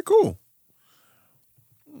 oh, okay, cool.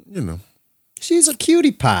 She's a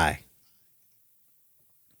cutie pie.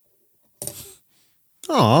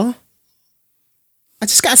 Aw. I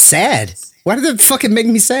just got sad. Why did it fucking make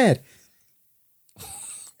me sad?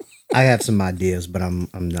 I have some ideas, but I'm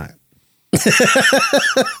not.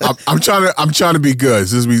 I'm trying to be good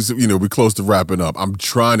since we're close to wrapping up. I'm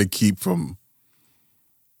trying to keep from.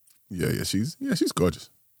 Yeah, she's gorgeous.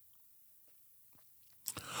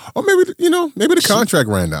 Or maybe the contract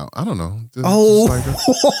ran out. I don't know.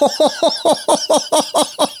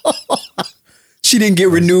 She didn't get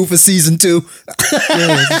renewed for season 2.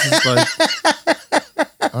 Yeah, it's like,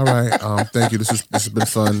 all right. Thank you. This has been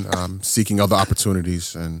fun. Seeking other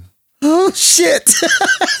opportunities and. Oh shit!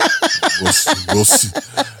 We'll see.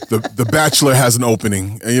 The Bachelor has an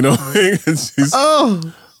opening.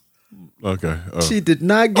 Okay. She did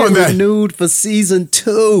not get renewed for season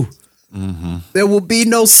 2. Mm-hmm. There will be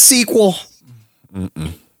no sequel.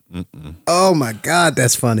 Oh my God,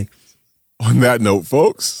 that's funny. On that note,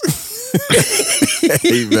 folks.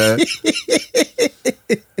 Hey, man.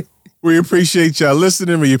 We appreciate y'all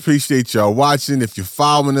listening. We appreciate y'all watching. If you're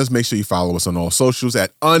following us, make sure you follow us on all socials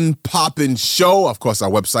at Unpopin Show. Of course, our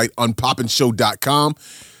website, unpopinshow.com.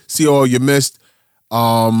 See all you missed.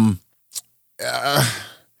 I'm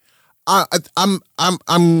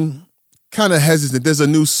kind of hesitant. There's a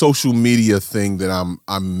new social media thing that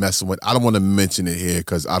I'm messing with. I don't want to mention it here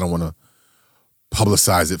because I don't want to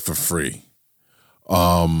publicize it for free.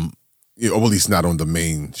 Or at least not on the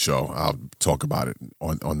main show. I'll talk about it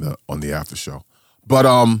on the after show. But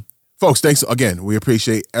folks, thanks again. We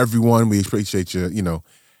appreciate everyone. We appreciate you,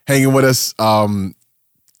 hanging with us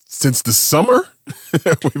since the summer.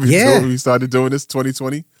 We started doing this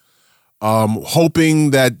 2020.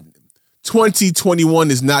 Hoping that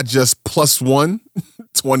 2021 is not just +1,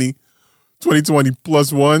 2020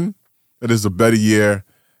 +1. That is a better year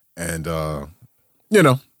and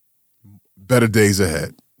better days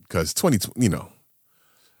ahead. Because 2020,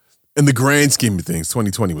 in the grand scheme of things,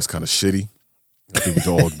 2020 was kind of shitty. I think we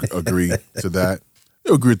can all agree to that.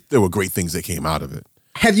 There were great things that came out of it.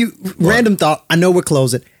 Random thought, I know we're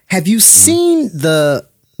closing. Have you seen the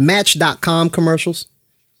Match.com commercials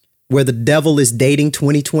where the devil is dating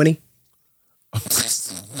 2020?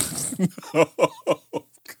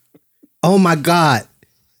 Oh my God.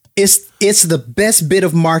 It's the best bit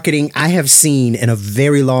of marketing I have seen in a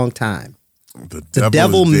very long time. The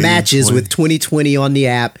devil matches with 2020 on the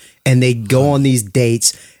app and they go on these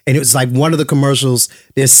dates. And it was like one of the commercials,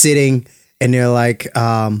 they're sitting and they're like,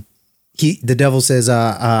 the devil says,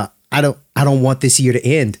 I don't want this year to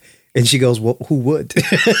end. And she goes, well, who would?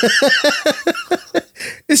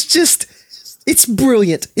 It's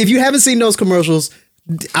brilliant. If you haven't seen those commercials,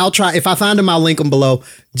 I'll try. If I find them, I'll link them below.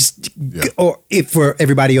 Or for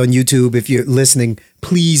everybody on YouTube, if you're listening,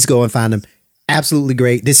 please go and find them. Absolutely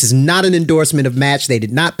great. This is not an endorsement of Match. They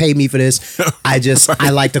did not pay me for this. I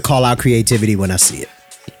like to call out creativity when I see it.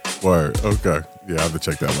 Word. Okay. Yeah, I have to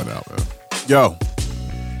check that one out, man. Yo,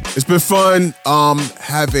 it's been fun.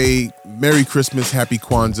 Have a Merry Christmas, Happy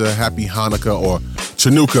Kwanzaa, Happy Hanukkah, or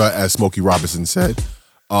Chanukah, as Smokey Robinson said.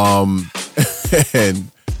 And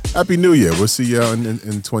Happy New Year. We'll see you in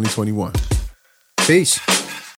 2021. Peace.